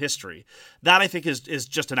alternate history. That, I think, is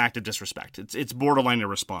just an act of disrespect. It's borderline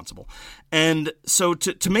irresponsible. And so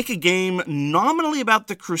to make a game nominally about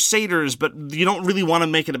the Crusaders, but you don't really want to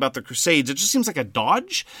make it about the Crusades, it just seems like a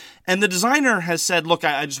dodge. And the designer has said, look,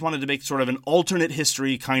 I just wanted to make sort of an alternate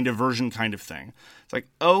history kind of version kind of thing. It's like,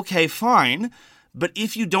 okay, fine. But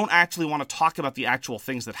if you don't actually want to talk about the actual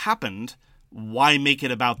things that happened, why make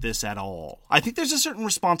it about this at all? I think there's a certain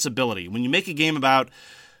responsibility when you make a game about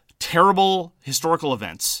terrible historical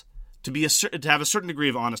events to have a certain degree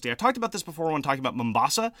of honesty. I talked about this before when talking about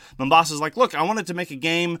Mombasa. Mombasa's like, look, I wanted to make a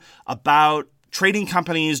game about trading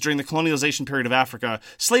companies during the colonialization period of Africa.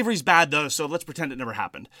 Slavery's bad, though, so let's pretend it never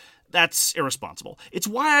happened. That's irresponsible. It's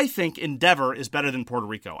why I think Endeavor is better than Puerto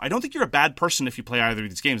Rico. I don't think you're a bad person if you play either of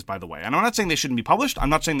these games, by the way. And I'm not saying they shouldn't be published. I'm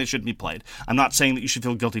not saying they shouldn't be played. I'm not saying that you should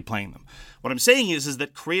feel guilty playing them. What I'm saying is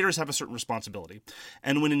that creators have a certain responsibility.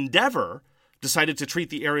 And when Endeavor decided to treat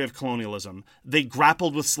the area of colonialism, they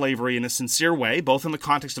grappled with slavery in a sincere way, both in the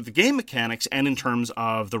context of the game mechanics and in terms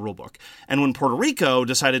of the rulebook. And when Puerto Rico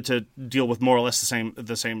decided to deal with more or less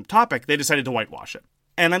the same topic, they decided to whitewash it.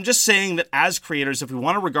 And I'm just saying that as creators, if we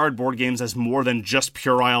want to regard board games as more than just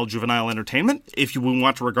puerile juvenile entertainment, if we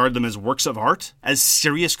want to regard them as works of art, as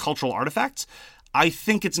serious cultural artifacts, I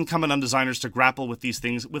think it's incumbent on designers to grapple with these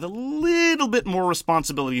things with a little bit more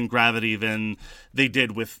responsibility and gravity than they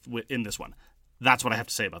did in this one. That's what I have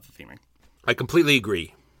to say about the theming. I completely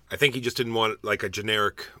agree. I think he just didn't want like a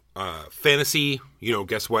generic fantasy,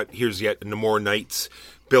 guess what? Here's yet more knights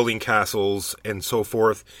building castles and so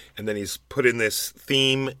forth. And then he's put in this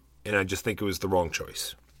theme, and I just think it was the wrong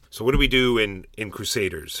choice. So what do we do in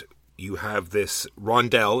Crusaders? You have this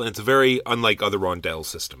rondel, and it's very unlike other rondel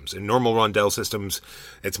systems. In normal rondel systems,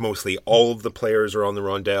 it's mostly all of the players are on the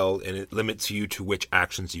rondel, and it limits you to which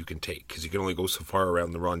actions you can take, because you can only go so far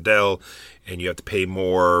around the rondel, and you have to pay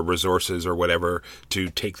more resources or whatever to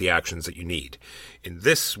take the actions that you need. In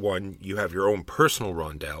this one, you have your own personal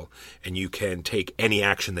rondel, and you can take any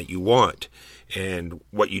action that you want. And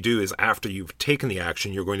what you do is after you've taken the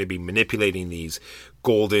action, you're going to be manipulating these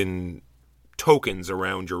golden tokens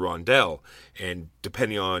around your rondel, and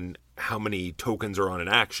depending on how many tokens are on an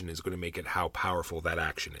action is going to make it how powerful that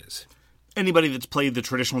action is. Anybody that's played the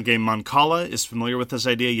traditional game Mancala is familiar with this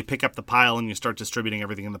idea. You pick up the pile and you start distributing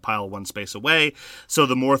everything in the pile one space away. So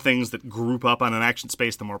the more things that group up on an action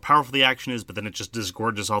space, the more powerful the action is, but then it just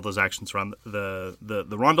disgorges all those actions around the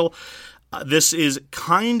rondel. This is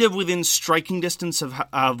kind of within striking distance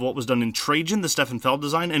of what was done in Trajan, the Stefan Feld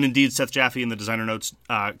design, and indeed Seth Jaffe in the designer notes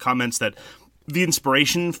comments that the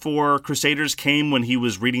inspiration for Crusaders came when he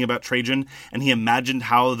was reading about Trajan, and he imagined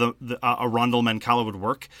how a rondel Mancala would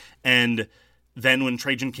work. And then when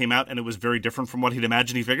Trajan came out and it was very different from what he'd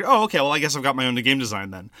imagined, he figured, oh, okay, well, I guess I've got my own game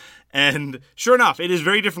design then. And sure enough, it is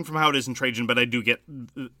very different from how it is in Trajan, but I do get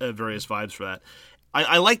various vibes for that.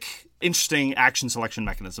 I like interesting action selection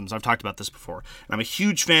mechanisms. I've talked about this before. And I'm a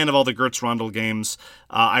huge fan of all the Gertz Rondel games.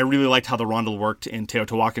 I really liked how the Rondel worked in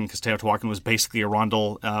Teotihuacan, because Teotihuacan was basically a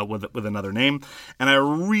Rondel with another name. And I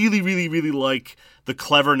really, really, really like the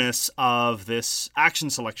cleverness of this action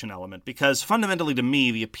selection element, because fundamentally to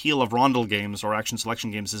me, the appeal of Rondel games or action selection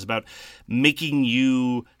games is about making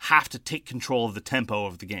you have to take control of the tempo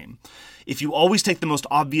of the game. If you always take the most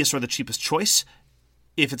obvious or the cheapest choice,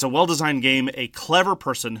 if it's a well-designed game, a clever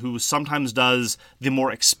person who sometimes does the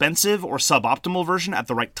more expensive or suboptimal version at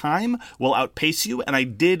the right time will outpace you, and I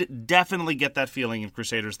did definitely get that feeling in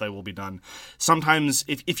Crusaders Thy Will Be Done. Sometimes,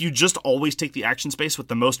 if you just always take the action space with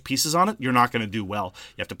the most pieces on it, you're not going to do well.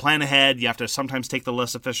 You have to plan ahead, you have to sometimes take the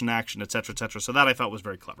less efficient action, etc., etc., so that I thought was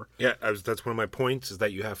very clever. Yeah, that's one of my points, is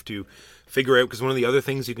that you have to figure out, because one of the other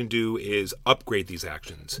things you can do is upgrade these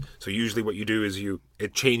actions. So usually what you do is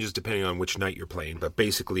it changes depending on which night you're playing, but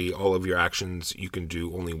basically all of your actions, you can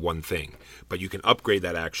do only one thing. But you can upgrade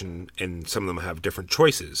that action, and some of them have different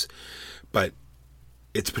choices. But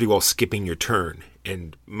it's pretty well skipping your turn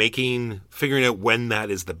and figuring out when that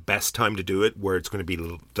is the best time to do it, where it's going to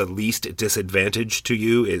be the least disadvantage to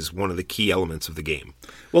you, is one of the key elements of the game.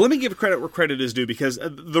 Well, let me give credit where credit is due, because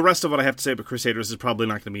the rest of what I have to say about Crusaders is probably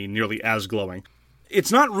not going to be nearly as glowing.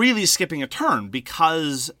 It's not really skipping a turn,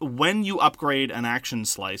 because when you upgrade an action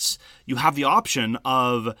slice, you have the option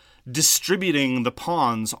of distributing the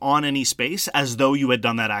pawns on any space as though you had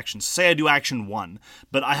done that action. Say I do action 1,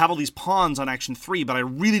 but I have all these pawns on action 3, but I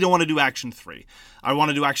really don't want to do action 3. I want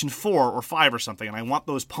to do action 4 or 5 or something, and I want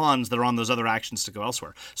those pawns that are on those other actions to go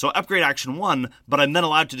elsewhere. So I upgrade action 1, but I'm then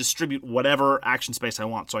allowed to distribute whatever action space I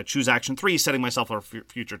want. So I choose action 3, setting myself a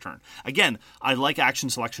future turn. Again, I like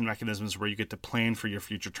action selection mechanisms where you get to plan for your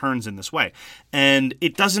future turns in this way. And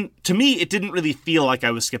to me, it didn't really feel like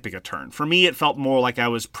I was skipping a turn. For me, it felt more like I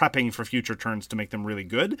was prepping for future turns to make them really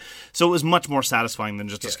good. So it was much more satisfying than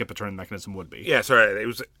just a skip a turn mechanism would be. Yeah, sorry, it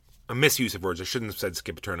was a misuse of words. I shouldn't have said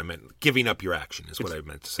skip a turn. I meant giving up your action what I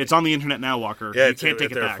meant to say. It's on the internet now, Walker. Yeah, you can't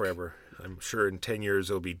take it there back forever. I'm sure in 10 years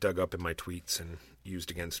it'll be dug up in my tweets and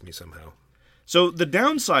used against me somehow. So the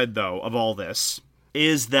downside, though, of all this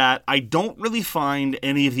is that I don't really find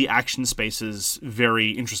any of the action spaces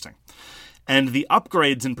very interesting. And the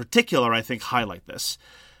upgrades in particular, I think, highlight this.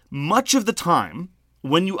 Much of the time,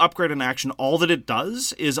 when you upgrade an action, all that it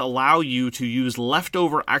does is allow you to use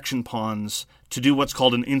leftover action pawns to do what's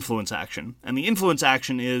called an influence action. And the influence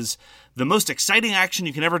action is the most exciting action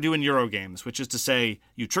you can ever do in Euro games, which is to say,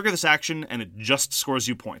 you trigger this action and it just scores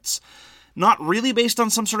you points. Not really based on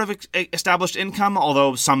some sort of established income,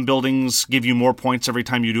 although some buildings give you more points every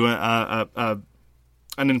time you do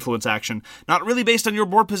an influence action. Not really based on your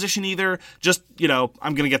board position either, just, I'm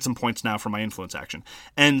going to get some points now for my influence action.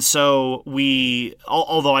 And so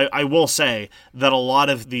although I will say that a lot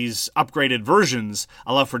of these upgraded versions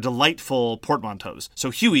allow for delightful portmanteaus. So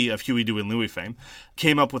Huey of Huey, Dewey, and Louie fame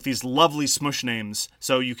came up with these lovely smush names.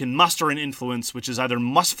 So you can muster an influence, which is either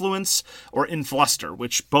musfluence or influster,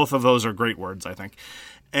 which both of those are great words, I think.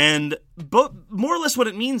 And more or less what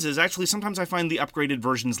it means is actually sometimes I find the upgraded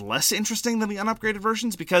versions less interesting than the unupgraded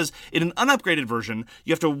versions, because in an unupgraded version,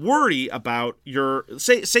 you have to worry about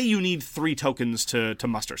say you need 3 tokens to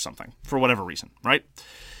muster something for whatever reason, right?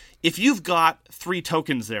 If you've got 3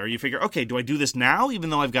 tokens there, you figure, okay, do I do this now,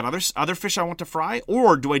 even though I've got other fish I want to fry?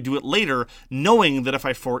 Or do I do it later, knowing that if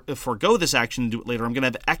I forego this action and do it later, I'm going to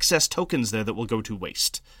have excess tokens there that will go to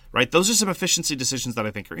waste, right? Those are some efficiency decisions that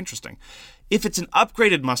I think are interesting. If it's an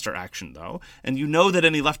upgraded muster action, though, and you know that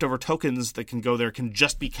any leftover tokens that can go there can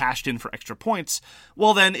just be cashed in for extra points,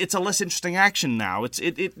 well, then it's a less interesting action now.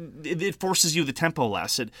 It forces you the tempo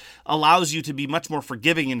less. It allows you to be much more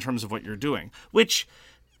forgiving in terms of what you're doing, which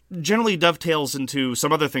generally dovetails into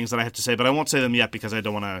some other things that I have to say, but I won't say them yet because I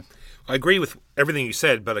don't want to... I agree with everything you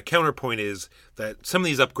said, but a counterpoint is that some of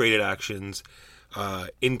these upgraded actions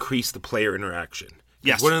increase the player interaction.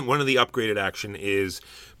 Yes. One of the upgraded action is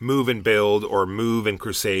move and build, or move and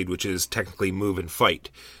crusade, which is technically move and fight.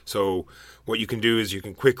 So what you can do is you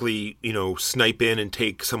can quickly, snipe in and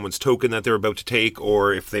take someone's token that they're about to take,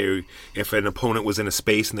 or if an opponent was in a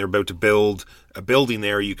space and they're about to build a building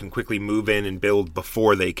there, you can quickly move in and build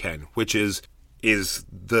before they can, which is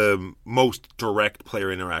the most direct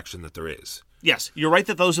player interaction that there is. Yes, you're right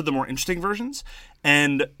that those are the more interesting versions.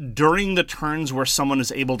 And during the turns where someone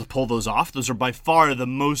is able to pull those off, those are by far the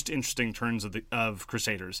most interesting turns of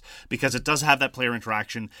Crusaders, because it does have that player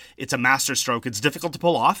interaction. It's a master stroke. It's difficult to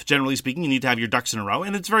pull off. Generally speaking, you need to have your ducks in a row,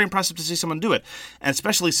 and it's very impressive to see someone do it. And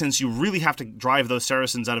especially since you really have to drive those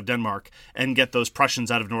Saracens out of Denmark and get those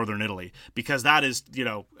Prussians out of northern Italy, because that is,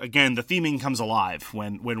 again, the theming comes alive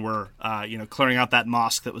when we're, clearing out that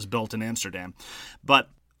mosque that was built in Amsterdam. But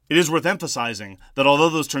it is worth emphasizing that although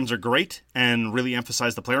those turns are great and really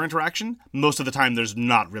emphasize the player interaction, most of the time there's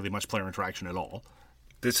not really much player interaction at all.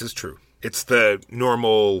 This is true. It's the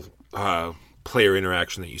normal player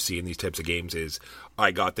interaction that you see in these types of games is,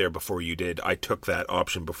 I got there before you did, I took that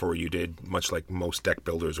option before you did, much like most deck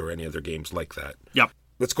builders or any other games like that. Yep.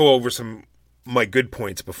 Let's go over some my good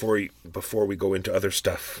points before we go into other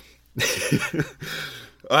stuff.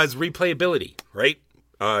 As replayability, right?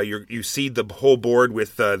 You seed the whole board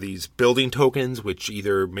with these building tokens, which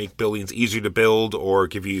either make buildings easier to build or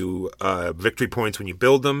give you victory points when you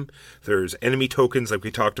build them. There's enemy tokens, like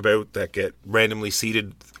we talked about, that get randomly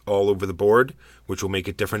seeded all over the board, which will make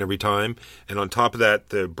it different every time. And on top of that,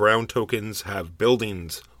 the brown tokens have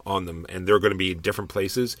buildings on them, and they're going to be in different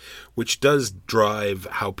places, which does drive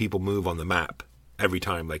how people move on the map every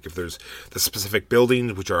time. Like if there's the specific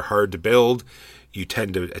buildings which are hard to build, you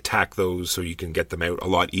tend to attack those so you can get them out a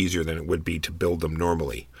lot easier than it would be to build them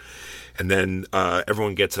normally. And then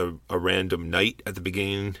everyone gets a random knight at the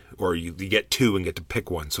beginning, or you get two and get to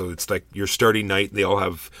pick one. So it's like your starting knight. They all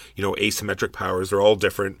have asymmetric powers. They're all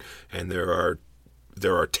different, and there are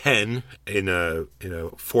 10 in a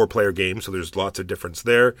 4-player game. So there's lots of difference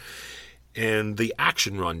there. And the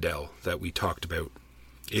action rondel that we talked about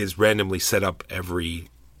is randomly set up every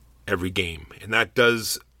game, and that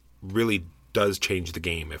really does change the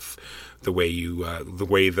game if the way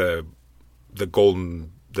the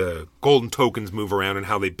golden tokens move around and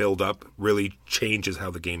how they build up really changes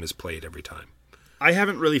how the game is played every time. I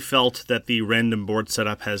haven't really felt that the random board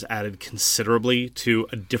setup has added considerably to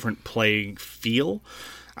a different playing feel.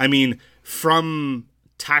 I mean, from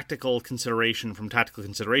tactical consideration,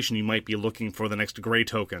 you might be looking for the next gray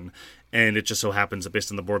token, and it just so happens that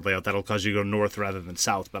based on the board layout, that'll cause you to go north rather than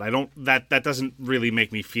south. But that doesn't really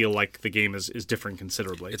make me feel like the game is different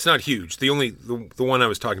considerably. It's not huge. The one I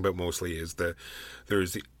was talking about mostly is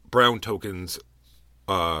there's the brown tokens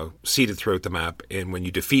seeded throughout the map, and when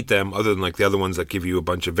you defeat them, other than like the other ones that give you a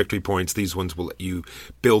bunch of victory points, these ones will let you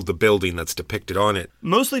build the building that's depicted on it.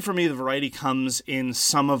 Mostly for me, the variety comes in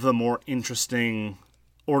some of the more interesting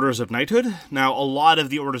Orders of Knighthood. Now, a lot of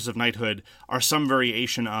the Orders of Knighthood are some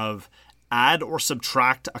variation of add or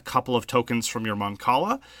subtract a couple of tokens from your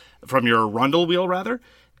Mancala, from your Rundle wheel rather,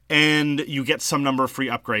 and you get some number of free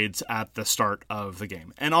upgrades at the start of the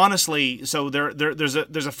game. And honestly, so there's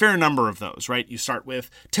a fair number of those, right? You start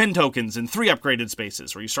with 10 tokens and 3 upgraded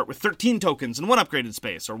spaces, or you start with 13 tokens and 1 upgraded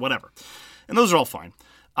space, or whatever. And those are all fine.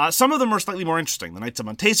 Some of them are slightly more interesting. The Knights of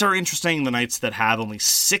Montesa are interesting. The Knights that have only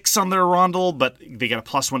 6 on their Rondel, but they get a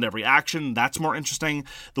 +1 to every action, that's more interesting.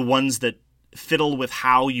 The ones that fiddle with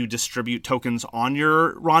how you distribute tokens on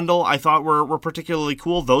your Rondel, I thought were particularly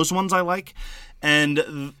cool. Those ones I like. And,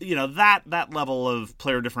 that level of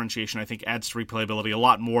player differentiation, I think, adds to replayability a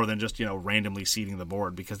lot more than just, randomly seeding the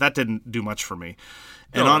board, because that didn't do much for me.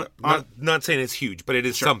 And not saying it's huge, but it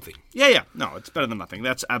is something. Yeah. No, it's better than nothing.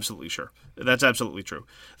 That's absolutely sure. That's absolutely true.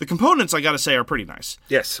 The components, I got to say, are pretty nice.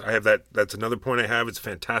 Yes, I have that. That's another point I have. It's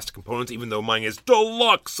fantastic components, even though mine is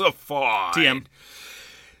Deluxeified. TM.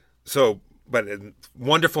 So, but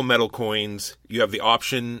wonderful metal coins. You have the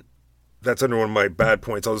option. That's under one of my bad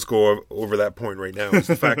points. I'll just go over that point right now. Is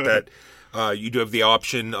the fact that you do have the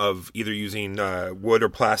option of either using wood or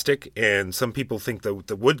plastic, and some people think that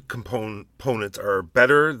the wood components are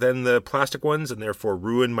better than the plastic ones, and therefore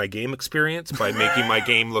ruin my game experience by making my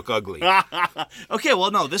game look ugly. Okay,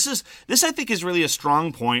 well, no, this I think is really a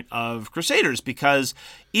strong point of Crusaders, because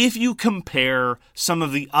if you compare some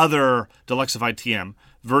of the other Deluxeified TM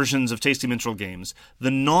versions of Tasty Minstrel games,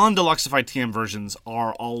 the non-Deluxeified TM versions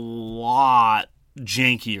are a lot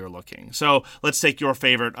jankier looking. So let's take your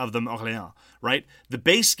favorite of them, Orléans, right? The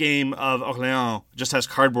base game of Orléans just has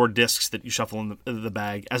cardboard discs that you shuffle in the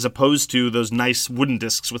bag, as opposed to those nice wooden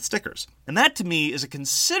discs with stickers. And that, to me, is a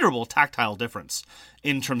considerable tactile difference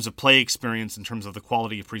in terms of play experience, in terms of the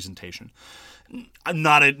quality of presentation.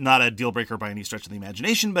 Not a deal breaker by any stretch of the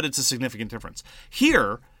imagination, but it's a significant difference.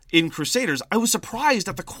 Here, in Crusaders, I was surprised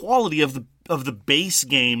at the quality of the base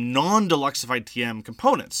game non-Deluxeified TM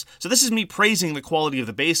components. So this is me praising the quality of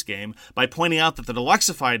the base game by pointing out that the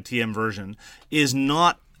Deluxeified TM version is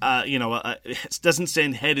not it doesn't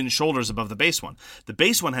stand head and shoulders above the base one. The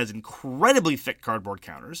base one has incredibly thick cardboard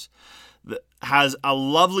counters, that has a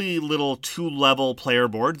lovely little 2-level player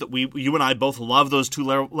board that you and I both love those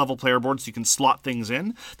 2-level player boards. So you can slot things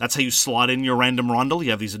in. That's how you slot in your random rondel.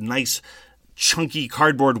 You have these nice chunky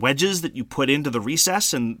cardboard wedges that you put into the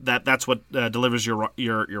recess, and that's what delivers your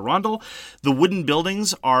rondel. The wooden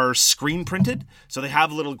buildings are screen printed, so they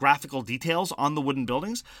have little graphical details on the wooden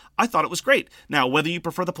buildings. I thought it was great. Now, whether you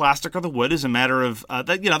prefer the plastic or the wood is a matter of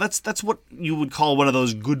that's what you would call one of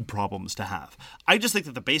those good problems to have. I just think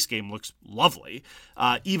that the base game looks lovely,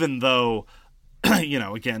 even though.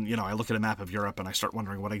 I look at a map of Europe and I start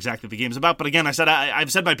wondering what exactly the game's about. But again,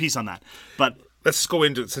 I've said my piece on that. But let's go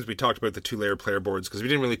into it, since we talked about the 2-layer player boards, because we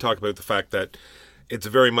didn't really talk about the fact that it's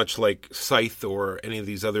very much like Scythe or any of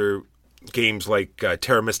these other games like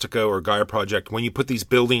Terra Mystica or Gaia Project. When you put these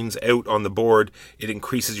buildings out on the board, it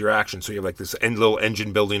increases your action. So you have like this little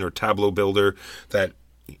engine building or tableau builder that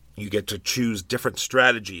you get to choose different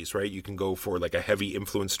strategies, right? You can go for like a heavy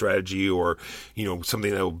influence strategy, or,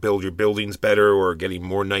 something that will build your buildings better, or getting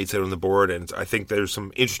more knights out on the board. And I think there's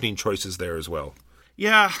some interesting choices there as well.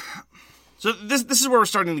 Yeah. So this is where we're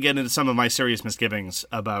starting to get into some of my serious misgivings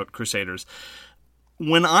about Crusaders.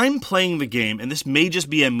 When I'm playing the game, and this may just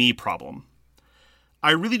be a me problem,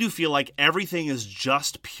 I really do feel like everything is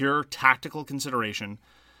just pure tactical consideration,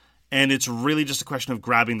 and it's really just a question of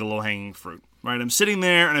grabbing the low-hanging fruit, right? I'm sitting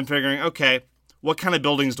there and I'm figuring, okay, what kind of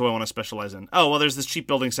buildings do I want to specialize in? Oh, well, there's this cheap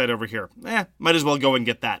building site over here. Might as well go and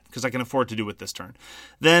get that, because I can afford to do it this turn.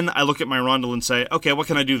 Then I look at my rondel and say, okay, what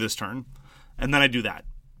can I do this turn? And then I do that.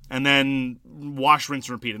 And then wash, rinse,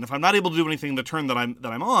 and repeat. And if I'm not able to do anything the turn that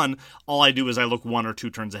I'm on, all I do is I look 1 or 2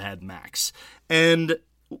 turns ahead max. And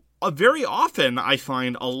very often I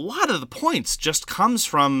find a lot of the points just comes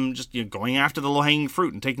from just going after the low-hanging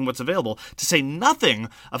fruit and taking what's available, to say nothing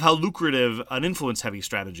of how lucrative an influence-heavy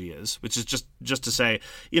strategy is, which is just to say,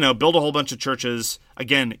 build a whole bunch of churches,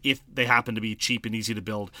 again, if they happen to be cheap and easy to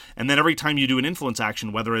build, and then every time you do an influence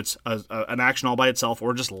action, whether it's an action all by itself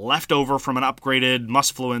or just left over from an upgraded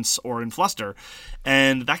Musfluence or Influster,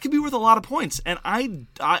 and that can be worth a lot of points. And I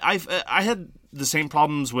had the same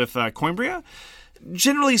problems with Coimbria.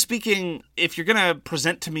 Generally speaking, if you're going to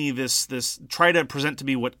present to me try to present to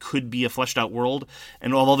me what could be a fleshed out world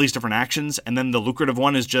and all these different actions, and then the lucrative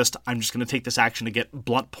one is I'm just going to take this action to get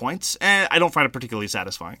blunt points, I don't find it particularly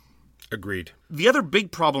satisfying. Agreed. The other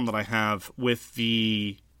big problem that I have with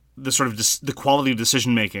the sort of the quality of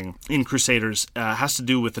decision making in Crusaders has to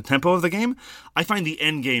do with the tempo of the game. I find the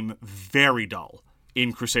end game very dull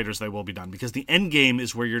in Crusaders They Will Be Done, because the end game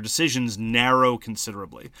is where your decisions narrow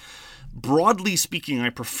considerably. Broadly speaking, I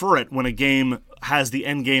prefer it when a game has the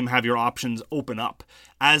end game have your options open up.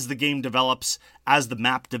 As the game develops, as the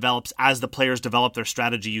map develops, as the players develop their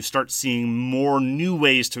strategy, you start seeing more new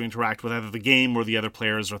ways to interact with either the game or the other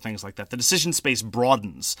players or things like that. The decision space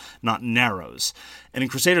broadens, not narrows. And in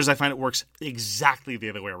Crusaders, I find it works exactly the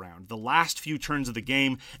other way around. The last few turns of the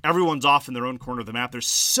game, everyone's off in their own corner of the map. There's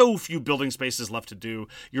so few building spaces left to do.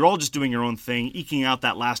 You're all just doing your own thing, eking out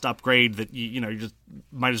that last upgrade that you just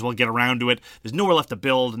might as well get around to it. There's nowhere left to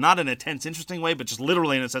build, not in a tense, interesting way, but just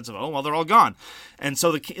literally in a sense of, oh, well, they're all gone. And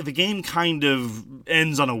so the game kind of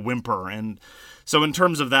ends on a whimper. And so in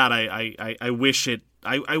terms of that, I wish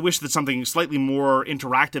that something slightly more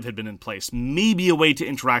interactive had been in place. Maybe a way to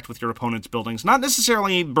interact with your opponent's buildings, not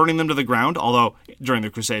necessarily burning them to the ground, although during the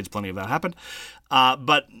Crusades plenty of that happened,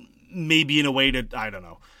 but maybe in a way to, I don't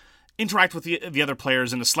know, interact with the other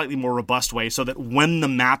players in a slightly more robust way, so that when the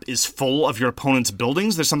map is full of your opponent's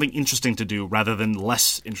buildings, there's something interesting to do rather than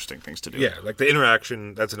less interesting things to do. Yeah, like the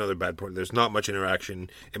interaction, that's another bad point. There's not much interaction.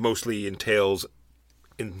 It mostly entails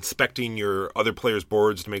inspecting your other players'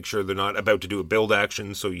 boards to make sure they're not about to do a build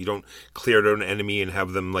action, so you don't clear out an enemy and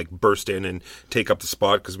have them like burst in and take up the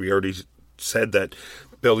spot, because we already said that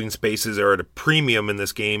building spaces are at a premium in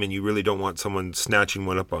this game, and you really don't want someone snatching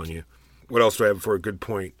one up on you. What else do I have for a good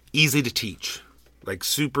point? Easy to teach, like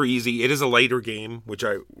super easy. It is a lighter game,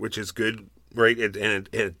 which is good, right?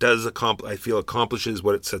 It does I feel accomplishes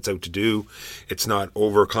what it sets out to do. It's not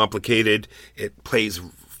overcomplicated. It plays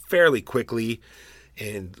fairly quickly,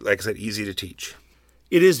 and like I said, easy to teach.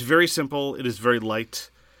 It is very simple. It is very light.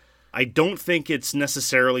 I don't think it's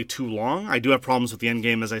necessarily too long. I do have problems with the end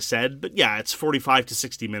game, as I said, but yeah, it's 45 to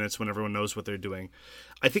 60 minutes when everyone knows what they're doing.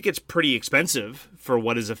 I think it's pretty expensive for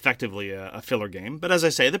what is effectively a filler game, but as I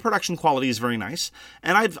say, the production quality is very nice,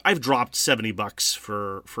 and I've dropped $70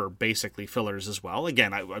 for basically fillers as well.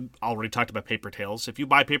 Again, I already talked about Paper Tales. If you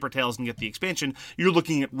buy Paper Tales and get the expansion, you're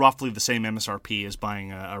looking at roughly the same MSRP as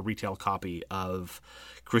buying a retail copy of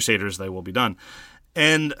Crusaders They Will Be Done.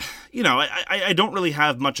 And, I don't really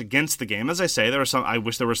have much against the game. As I say, I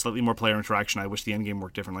wish there was slightly more player interaction. I wish the endgame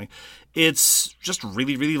worked differently. It's just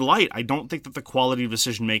really, really light. I don't think that the quality of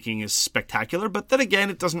decision-making is spectacular, but then again,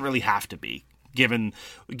 it doesn't really have to be, given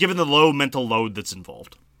the low mental load that's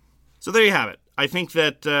involved. So there you have it. I think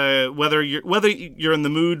that whether you're in the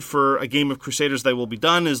mood for a game of Crusaders Thy Will Be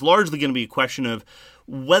Done is largely going to be a question of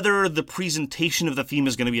whether the presentation of the theme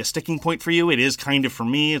is going to be a sticking point for you. It is kind of for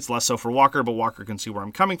me. It's less so for Walker, but Walker can see where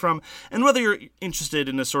I'm coming from. And whether you're interested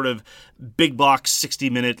in a sort of big box,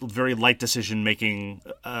 60-minute, very light decision-making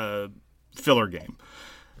filler game.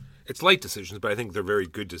 It's light decisions, but I think they're very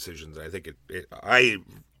good decisions. I think I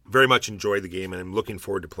very much enjoy the game, and I'm looking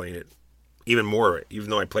forward to playing it even more, even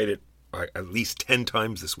though I played it at least 10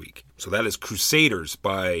 times this week. So that is Crusaders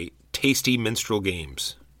by Tasty Minstrel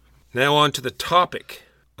Games. Now on to the topic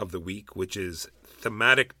of the week, which is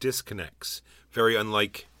thematic disconnects. Very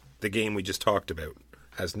unlike the game we just talked about.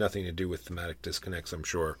 Has nothing to do with thematic disconnects, I'm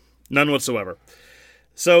sure. None whatsoever.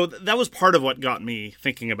 So that was part of what got me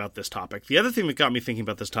thinking about this topic. The other thing that got me thinking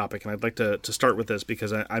about this topic, and I'd like to start with this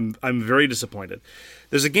because I'm very disappointed.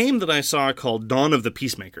 There's a game that I saw called Dawn of the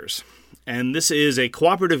Peacemakers. And this is a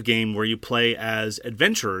cooperative game where you play as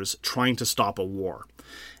adventurers trying to stop a war.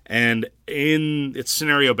 And it's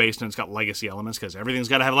scenario-based and it's got legacy elements because everything's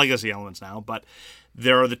got to have legacy elements now. But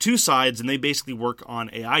there are the two sides and they basically work on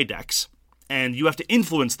AI decks. And you have to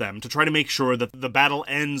influence them to try to make sure that the battle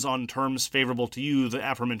ends on terms favorable to you,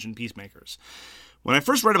 the aforementioned peacemakers. When I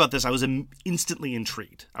first read about this, I was instantly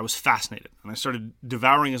intrigued. I was fascinated. And I started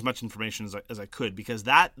devouring as much information as I could because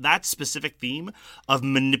that specific theme of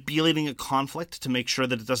manipulating a conflict to make sure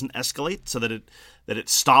that it doesn't escalate so that it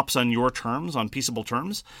stops on your terms, on peaceable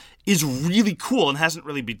terms, is really cool and hasn't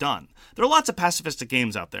really been done. There are lots of pacifistic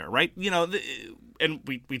games out there, right? And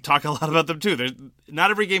we talk a lot about them too.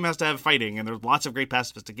 Not every game has to have fighting, and there's lots of great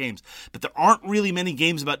pacifistic games. But there aren't really many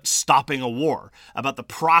games about stopping a war, about the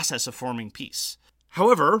process of forming peace.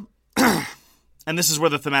 However, and this is where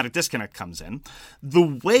the thematic disconnect comes in,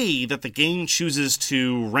 the way that the game chooses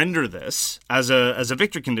to render this as a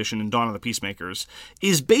victory condition in Dawn of the Peacemakers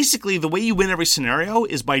is basically the way you win every scenario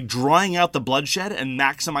is by drawing out the bloodshed and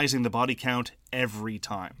maximizing the body count every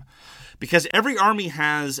time. Because every army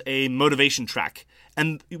has a motivation track.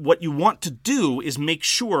 And what you want to do is make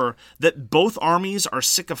sure that both armies are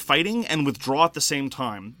sick of fighting and withdraw at the same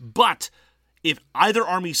time. But if either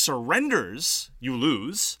army surrenders, you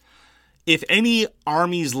lose. If any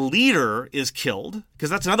army's leader is killed,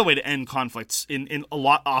 because that's another way to end conflicts in a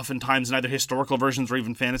lot, oftentimes in either historical versions or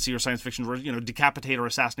even fantasy or science fiction versions, decapitate or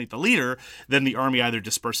assassinate the leader, then the army either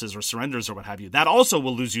disperses or surrenders or what have you. That also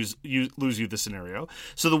will lose you the scenario.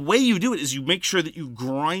 So the way you do it is you make sure that you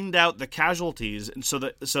grind out the casualties, and so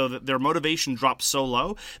that their motivation drops so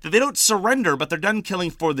low that they don't surrender, but they're done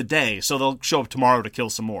killing for the day, so they'll show up tomorrow to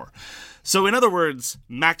kill some more. So in other words,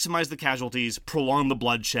 maximize the casualties, prolong the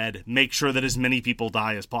bloodshed, make sure that as many people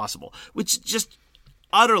die as possible, which just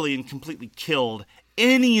utterly and completely killed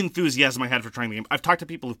any enthusiasm I had for trying the game. I've talked to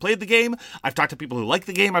people who've played the game, I've talked to people who like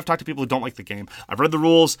the game, I've talked to people who don't like the game. I've read the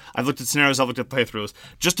rules, I've looked at scenarios, I've looked at playthroughs,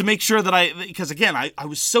 just to make sure that because again, I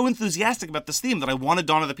was so enthusiastic about this theme that I wanted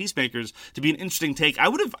Dawn of the Peacemakers to be an interesting take. I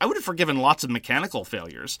would have forgiven lots of mechanical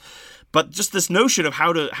failures, but just this notion of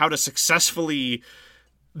how to successfully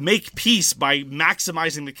make peace by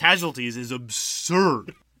maximizing the casualties is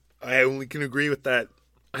absurd. I only can agree with that.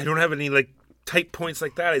 I don't have any tight points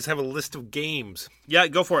like that. I just have a list of games. Yeah,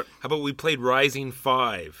 go for it. How about we played Rising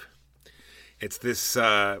 5? It's this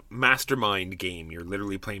mastermind game. You're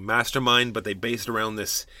literally playing Mastermind, but they based around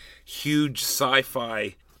this huge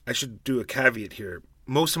sci-fi. I should do a caveat here.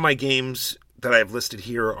 Most of my games that I've listed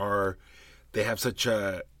here they have such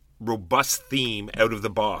a robust theme out of the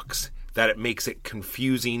box that it makes it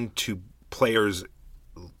confusing to players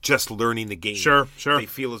just learning the game. Sure. They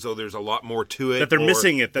feel as though there's a lot more to it. That they're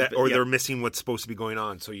missing it. They're missing what's supposed to be going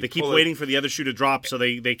on. So they keep waiting for the other shoe to drop so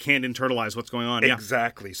they can't internalize what's going on.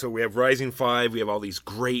 Exactly. So we have Rising 5. We have all these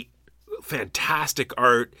great, fantastic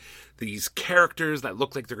art. These characters that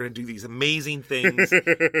look like they're going to do these amazing things.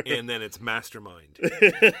 And then it's Mastermind.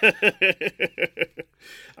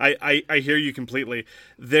 I hear you completely.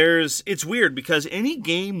 It's weird because any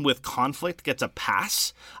game with conflict gets a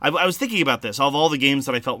pass. I was thinking about this. Of all the games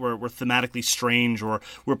that I felt were thematically strange or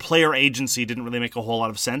where player agency didn't really make a whole lot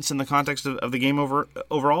of sense in the context of the game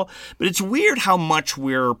overall. But it's weird how much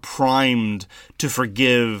we're primed to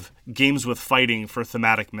forgive games with fighting for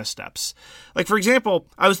thematic missteps. Like, for example,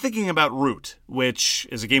 I was thinking about Root, which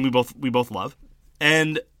is a game we both love.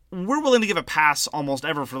 And we're willing to give a pass almost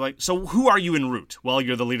ever for like, so who are you en route? Well,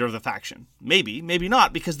 you're the leader of the faction. Maybe, maybe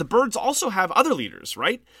not, because the birds also have other leaders,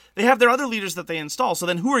 right? They have their other leaders that they install. So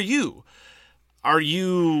then who are you? Are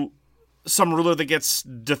you some ruler that gets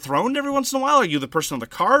dethroned every once in a while? Are you the person on the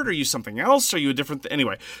card? Are you something else? Are you a different...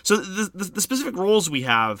 Anyway, so the specific roles we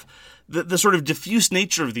have, the sort of diffuse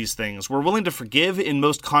nature of these things, we're willing to forgive in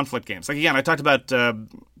most conflict games. Like, again, I talked about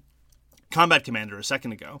Combat Commander a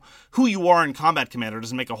second ago. Who you are in Combat Commander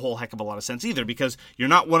doesn't make a whole heck of a lot of sense either, because you're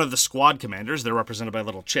not one of the squad commanders. They're represented by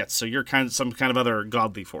little chits, so you're some kind of other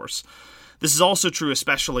godly force. This is also true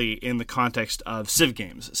especially in the context of Civ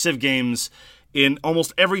games. Civ games, in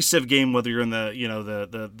almost every Civ game, whether you're in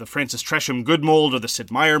the Francis Tresham good mold or the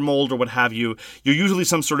Sid Meier mold or what have you, you're usually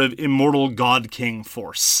some sort of immortal god king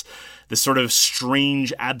force. This sort of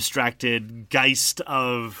strange, abstracted geist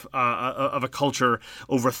of a culture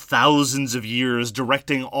over thousands of years,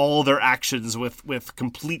 directing all their actions with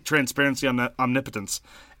complete transparency and omnipotence.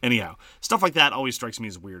 Anyhow, stuff like that always strikes me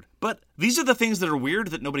as weird. But these are the things that are weird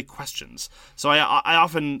that nobody questions. So I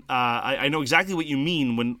often I know exactly what you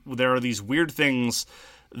mean when there are these weird things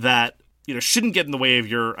that shouldn't get in the way of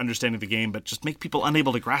your understanding of the game, but just make people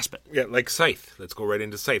unable to grasp it. Yeah, like Scythe. Let's go right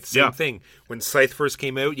into Scythe. Same thing. When Scythe first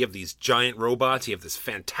came out, you have these giant robots. You have this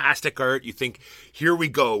fantastic art. You think, here we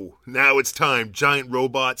go. Now it's time. Giant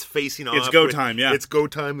robots facing off. It's go time, yeah. It's go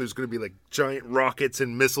time. There's going to be like giant rockets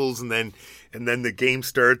and missiles, and then the game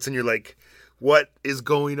starts, and you're like, what is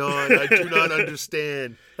going on? I do not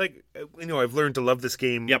understand. Like, I've learned to love this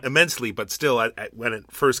game immensely, but still, when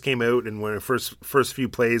it first came out and when it first few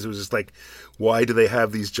plays, it was just like, why do they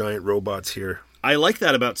have these giant robots here? I like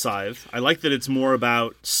that about Scythe. I like that it's more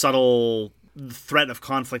about subtle threat of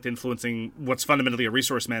conflict influencing what's fundamentally a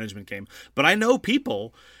resource management game. But I know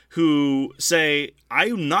people who say,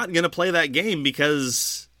 I'm not going to play that game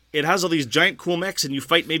because it has all these giant cool mechs and you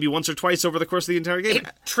fight maybe once or twice over the course of the entire game.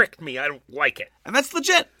 It tricked me. I don't like it. And that's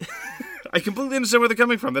legit. I completely understand where they're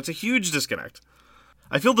coming from. That's a huge disconnect.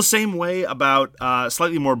 I feel the same way about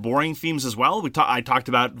slightly more boring themes as well. I talked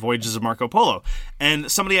about Voyages of Marco Polo.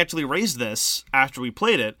 And somebody actually raised this after we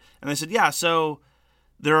played it. And they said, yeah, so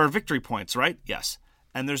there are victory points, right? Yes.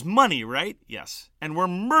 And there's money, right? Yes. And we're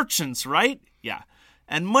merchants, right? Yeah.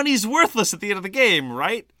 And money's worthless at the end of the game,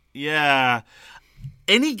 right? Yeah.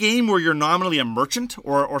 Any game where you're nominally a merchant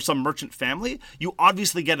or some merchant family, you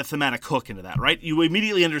obviously get a thematic hook into that, right? You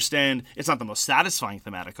immediately understand it's not the most satisfying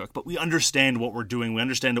thematic hook, but we understand what we're doing. We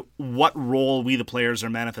understand what role we, the players, are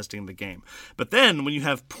manifesting in the game. But then when you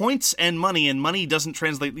have points and money doesn't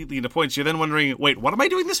translate neatly into points, you're then wondering, wait, what am I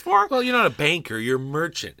doing this for? Well, you're not a banker, you're a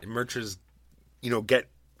merchant. And merchants, get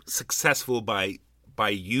successful by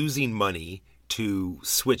using money to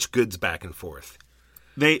switch goods back and forth.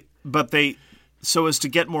 So as to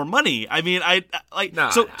get more money. I mean,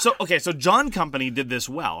 So John Company did this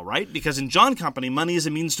well, right? Because in John Company, money is a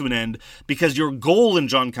means to an end because your goal in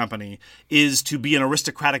John Company is to be an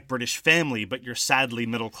aristocratic British family, but you're sadly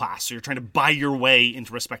middle class. So you're trying to buy your way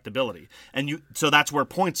into respectability. So that's where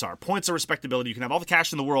points are. Points are respectability. You can have all the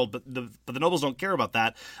cash in the world, but the nobles don't care about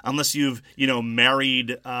that unless you've,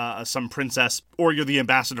 married some princess or you're the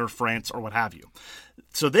ambassador of France or what have you.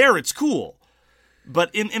 So there it's cool.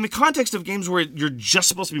 But in the context of games where you're just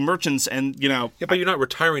supposed to be merchants and, Yeah, but you're not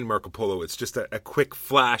retiring Marco Polo. It's just a quick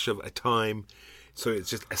flash of a time. So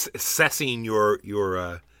it's just assessing your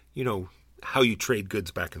how you trade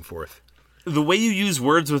goods back and forth. The way you use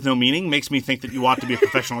words with no meaning makes me think that you ought to be a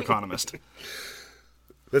professional economist.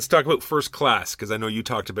 Let's talk about First Class, because I know you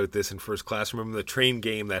talked about this in First Class. Remember the train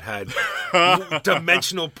game that had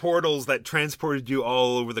dimensional portals that transported you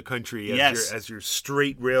all over the country as your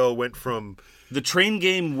straight rail went from... The train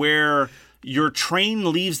game where your train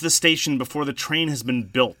leaves the station before the train has been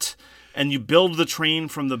built, and you build the train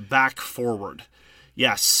from the back forward.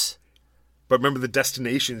 Yes. But remember the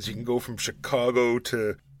destinations. You can go from Chicago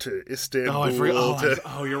to Istanbul.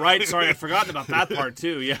 You're right. Sorry, I'd forgotten about that part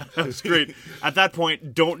too. Yeah, that was great. At that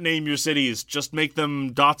point, don't name your cities. Just make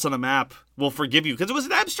them dots on a map. We'll forgive you. Because it was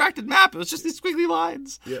an abstracted map. It was just these squiggly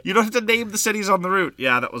lines. Yeah. You don't have to name the cities on the route.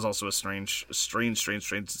 Yeah, that was also a strange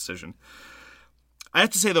decision. I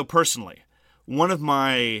have to say, though, personally, one of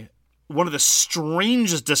the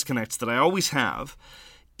strangest disconnects that I always have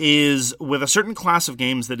is with a certain class of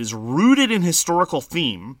games that is rooted in historical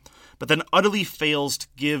theme, but then utterly fails to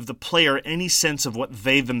give the player any sense of what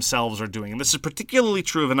they themselves are doing. And this is particularly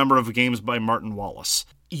true of a number of games by Martin Wallace.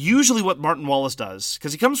 Usually what Martin Wallace does,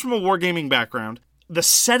 because he comes from a wargaming background, the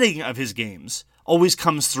setting of his games always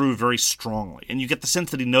comes through very strongly, and you get the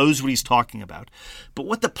sense that he knows what he's talking about. But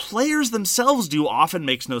what the players themselves do often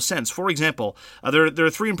makes no sense. For example, there are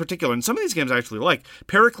three in particular, and some of these games I actually like: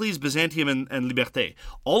 Pericles, Byzantium, and Liberté.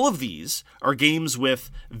 All of these are games with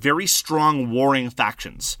very strong warring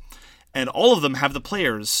factions, and all of them have the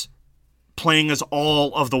players playing as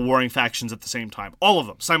all of the warring factions at the same time. All of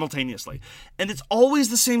them, simultaneously. And it's always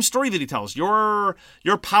the same story that he tells. Your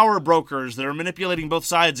power brokers that are manipulating both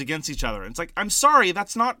sides against each other. And it's like, I'm sorry,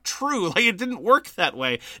 that's not true. Like, it didn't work that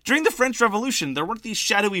way. During the French Revolution, there weren't these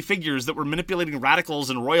shadowy figures that were manipulating radicals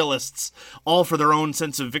and royalists all for their own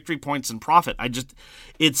sense of victory points and profit.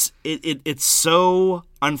 It's so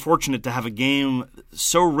unfortunate to have a game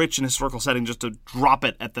so rich in historical setting just to drop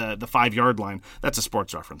it at the 5-yard line. That's a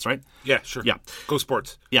sports reference, right? Yeah, sure. Yeah. Go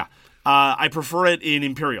sports. Yeah. I prefer it in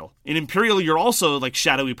Imperial. In Imperial, you're also like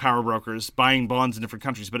shadowy power brokers buying bonds in different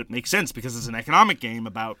countries, but it makes sense because it's an economic game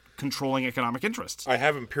about controlling economic interests. I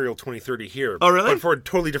have Imperial 2030 here. Oh, really? But for a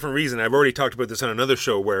totally different reason. I've already talked about this on another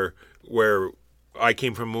show where I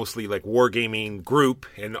came from mostly like wargaming group,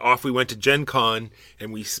 and off we went to Gen Con,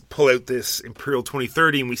 and we pull out this Imperial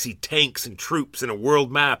 2030, and we see tanks and troops and a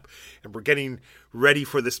world map, and we're getting ready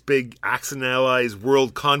for this big Axis and Allies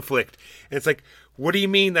world conflict. And it's like, what do you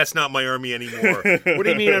mean that's not my army anymore? What do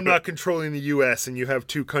you mean I'm not controlling the U.S. and you have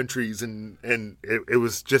two countries? And it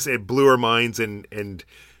was just, it blew our minds, and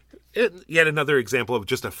yet another example of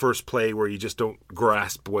just a first play where you just don't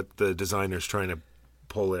grasp what the designer's trying to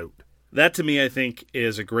pull out. That, to me, I think,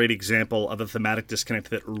 is a great example of a thematic disconnect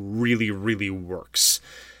that really, really works.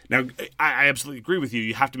 Now, I absolutely agree with you.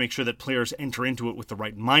 You have to make sure that players enter into it with the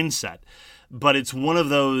right mindset. But it's one of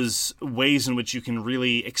those ways in which you can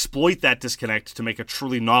really exploit that disconnect to make a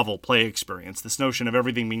truly novel play experience. This notion of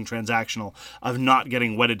everything being transactional, of not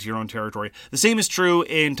getting wedded to your own territory. The same is true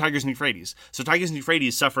in Tigris and Euphrates. So Tigris and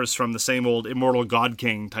Euphrates suffers from the same old immortal god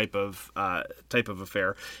king type of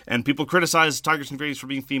affair. And people criticize Tigris and Euphrates for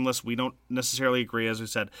being themeless. We don't necessarily agree, as we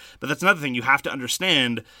said. But that's another thing. You have to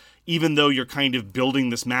understand, even though you're kind of building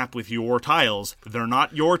this map with your tiles, they're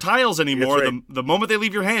not your tiles anymore. Right. The moment they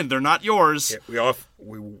leave your hand, they're not yours. Yeah,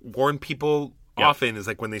 we warn people often, is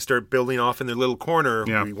like when they start building off in their little corner,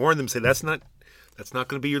 we warn them, say that's not going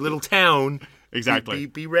to be your little town. Exactly.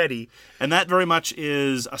 Be ready. And that very much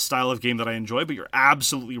is a style of game that I enjoy, but you're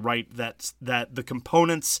absolutely right that the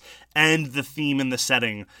components and the theme and the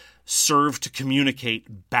setting serve to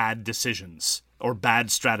communicate bad decisions or bad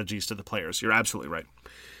strategies to the players. You're absolutely right.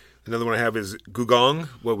 Another one I have is Gugong,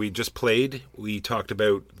 what we just played. We talked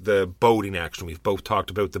about the boating action. We've both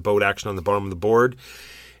talked about the boat action on the bottom of the board.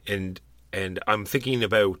 And I'm thinking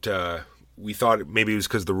about, we thought maybe it was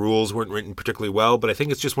because the rules weren't written particularly well, but I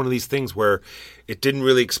think it's just one of these things where it didn't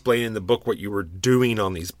really explain in the book what you were doing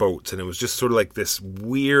on these boats. And it was just sort of like this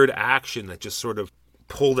weird action that just sort of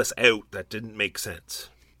pulled us out that didn't make sense.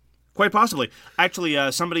 Quite possibly.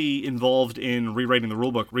 Actually, somebody involved in rewriting the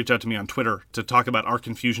rulebook reached out to me on Twitter to talk about our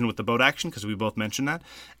confusion with the boat action, because we both mentioned that.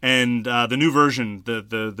 And the new version,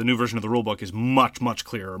 the new version of the rulebook is much, much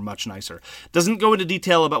clearer, much nicer. Doesn't go into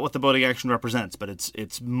detail about what the boating action represents, but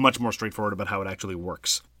it's much more straightforward about how it actually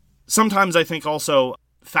works. Sometimes I think also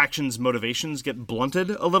factions' motivations get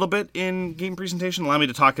blunted a little bit in game presentation. Allow me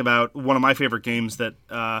to talk about one of my favorite games that,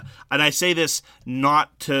 and I say this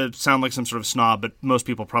not to sound like some sort of snob, but most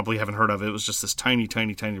people probably haven't heard of it. It was just this tiny,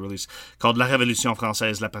 tiny, tiny release called La Révolution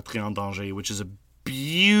Française, La Patrie en Danger, which is a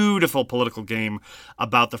beautiful political game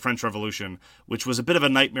about the French Revolution, which was a bit of a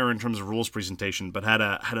nightmare in terms of rules presentation, but had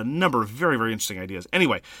a number of very, very interesting ideas.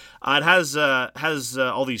 Anyway, it has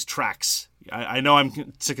all these tracks. I know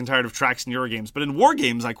I'm sick and tired of tracks in Eurogames, but in war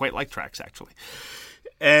games, I quite like tracks, actually.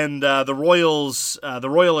 And the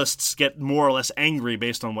royalists get more or less angry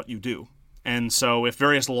based on what you do. And so if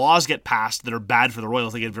various laws get passed that are bad for the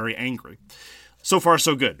royals, they get very angry. So far,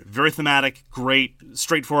 so good. Very thematic, great,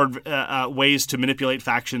 straightforward ways to manipulate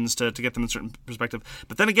factions to get them in a certain perspective.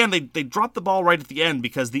 But then again, they drop the ball right at the end,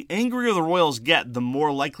 because the angrier the royals get, the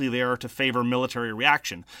more likely they are to favor military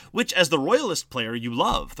reaction, which, as the royalist player, you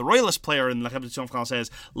love. The royalist player in La Révolution Française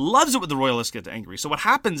loves it when the royalists get angry. So what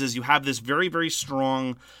happens is you have this very, very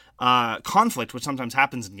strong conflict, which sometimes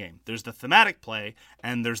happens in game. There's the thematic play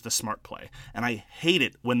and there's the smart play. And I hate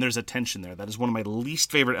it when there's a tension there. That is one of my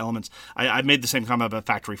least favorite elements. I made the same comment about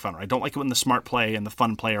Factory Funner. I don't like it when the smart play and the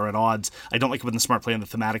fun play are at odds. I don't like it when the smart play and the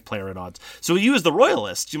thematic play are at odds. So you, as the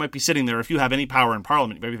royalists, you might be sitting there, if you have any power in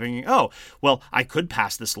Parliament, you might be thinking, oh, well, I could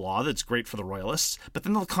pass this law that's great for the royalists, but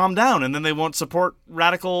then they'll calm down and then they won't support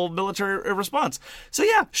radical military response. So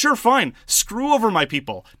yeah, sure, fine. Screw over my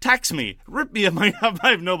people. Tax me. Rip me of my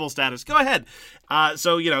noble status, go ahead.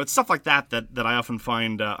 So, it's stuff like that I often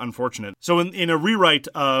find unfortunate. So in a rewrite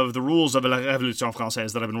of the rules of La Révolution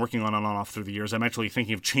Française that I've been working on and off through the years, I'm actually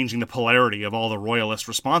thinking of changing the polarity of all the royalist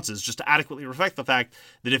responses just to adequately reflect the fact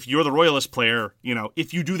that if you're the royalist player,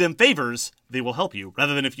 if you do them favors, they will help you,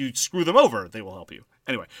 rather than if you screw them over, they will help you.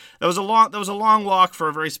 Anyway, that was a long walk for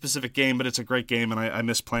a very specific game, but it's a great game, and I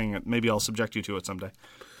miss playing it. Maybe I'll subject you to it someday.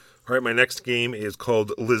 All right, my next game is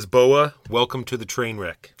called Lisboa. Welcome to the train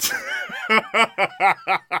wreck.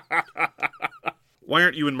 Why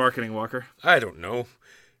aren't you in marketing, Walker? I don't know.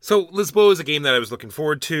 So Lisboa is a game that I was looking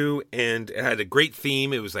forward to, and it had a great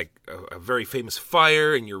theme. It was like a very famous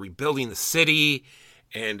fire, and you're rebuilding the city,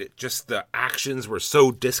 and just the actions were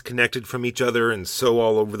so disconnected from each other and so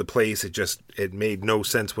all over the place. It made no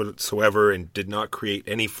sense whatsoever and did not create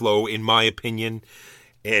any flow, in my opinion,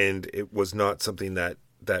 and it was not something that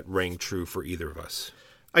rang true for either of us.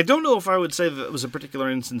 I don't know if I would say that it was a particular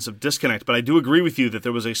instance of disconnect, but I do agree with you that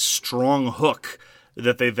there was a strong hook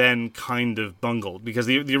that they then kind of bungled, because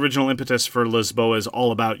the original impetus for Lisboa is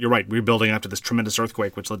all about, you're right, rebuilding after this tremendous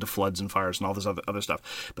earthquake which led to floods and fires and all this other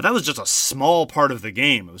stuff. But that was just a small part of the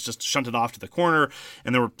game. It was just shunted off to the corner,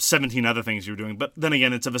 and there were 17 other things you were doing. But then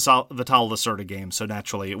again, it's a Vital Lacerda game, so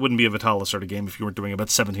naturally it wouldn't be a Vital Lacerda game if you weren't doing about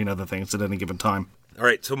 17 other things at any given time. All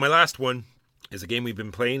right, so my last one is a game we've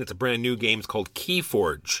been playing. It's a brand new game. It's called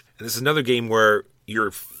Keyforge. And this is another game where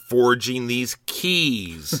you're forging these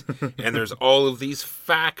keys, and there's all of these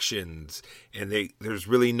factions, and there's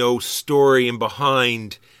really no story in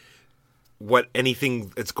behind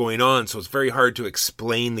anything that's going on. So it's very hard to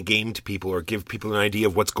explain the game to people or give people an idea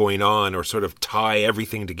of what's going on or sort of tie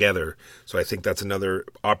everything together. So I think that's another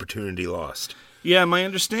opportunity lost. Yeah, my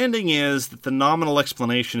understanding is that the nominal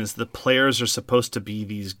explanation is the players are supposed to be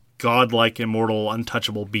these godlike, immortal,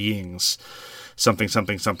 untouchable beings. Something,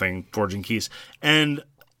 forging keys. And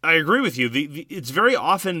I agree with you. It's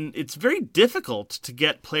very difficult to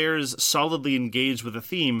get players solidly engaged with a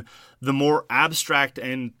theme the more abstract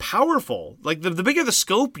and powerful. Like, the bigger the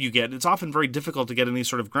scope you get, it's often very difficult to get any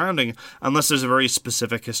sort of grounding unless there's a very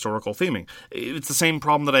specific historical theming. It's the same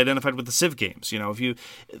problem that I identified with the Civ games. The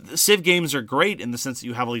Civ games are great in the sense that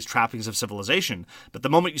you have all these trappings of civilization, but the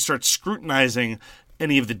moment you start scrutinizing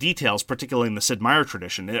any of the details, particularly in the Sid Meier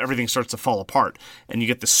tradition, everything starts to fall apart, and you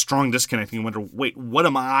get this strong disconnect, and you wonder, wait, what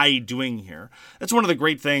am I doing here? That's one of the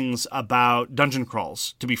great things about dungeon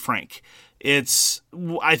crawls, to be frank. It's,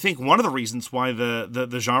 I think, one of the reasons why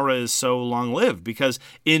the genre is so long-lived, because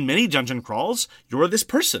in many dungeon crawls, you're this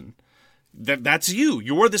person. That's you.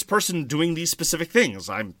 You're this person doing these specific things.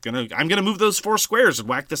 I'm gonna move those 4 squares and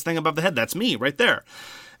whack this thing above the head. That's me right there.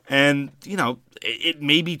 And, it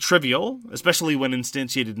may be trivial, especially when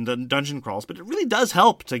instantiated in dungeon crawls, but it really does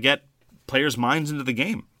help to get players' minds into the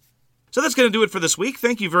game. So that's going to do it for this week.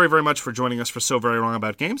 Thank you very, very much for joining us for So Very Wrong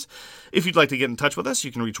About Games. If you'd like to get in touch with us,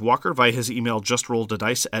 you can reach Walker via his email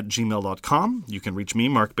justrolledadice@gmail.com. You can reach me,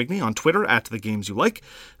 Mark Bigney, on Twitter @TheGamesYouLike.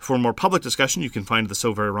 For more public discussion, you can find the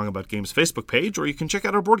So Very Wrong About Games Facebook page, or you can check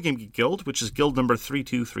out our Board Game Geek Guild, which is guild number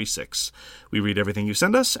 3236. We read everything you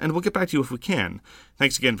send us, and we'll get back to you if we can.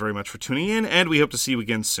 Thanks again very much for tuning in, and we hope to see you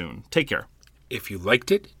again soon. Take care. If you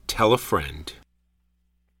liked it, tell a friend.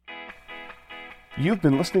 You've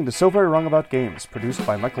been listening to So Very Wrong About Games, produced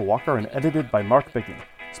by Michael Walker and edited by Mark Bigney.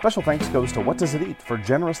 Special thanks goes to What Does It Eat for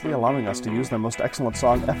generously allowing us to use their most excellent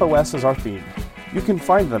song, FOS, as our theme. You can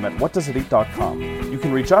find them at whatdoesiteat.com. You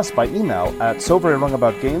can reach us by email at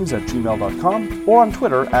soverywrongaboutgames@gmail.com or on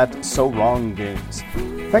Twitter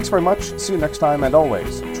 @SoWrongGames. Thanks very much, see you next time, and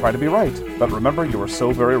always, try to be right, but remember you are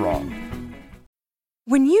so very wrong.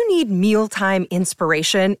 When you need mealtime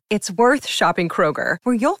inspiration, it's worth shopping Kroger,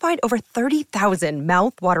 where you'll find over 30,000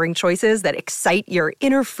 mouth-watering choices that excite your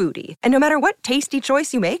inner foodie. And no matter what tasty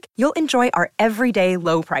choice you make, you'll enjoy our everyday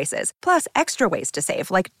low prices, plus extra ways to save,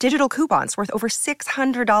 like digital coupons worth over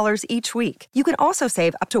 $600 each week. You can also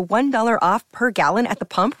save up to $1 off per gallon at the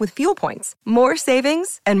pump with fuel points. More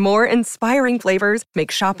savings and more inspiring flavors make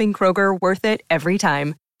shopping Kroger worth it every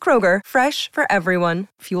time. Kroger, fresh for everyone.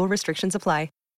 Fuel restrictions apply.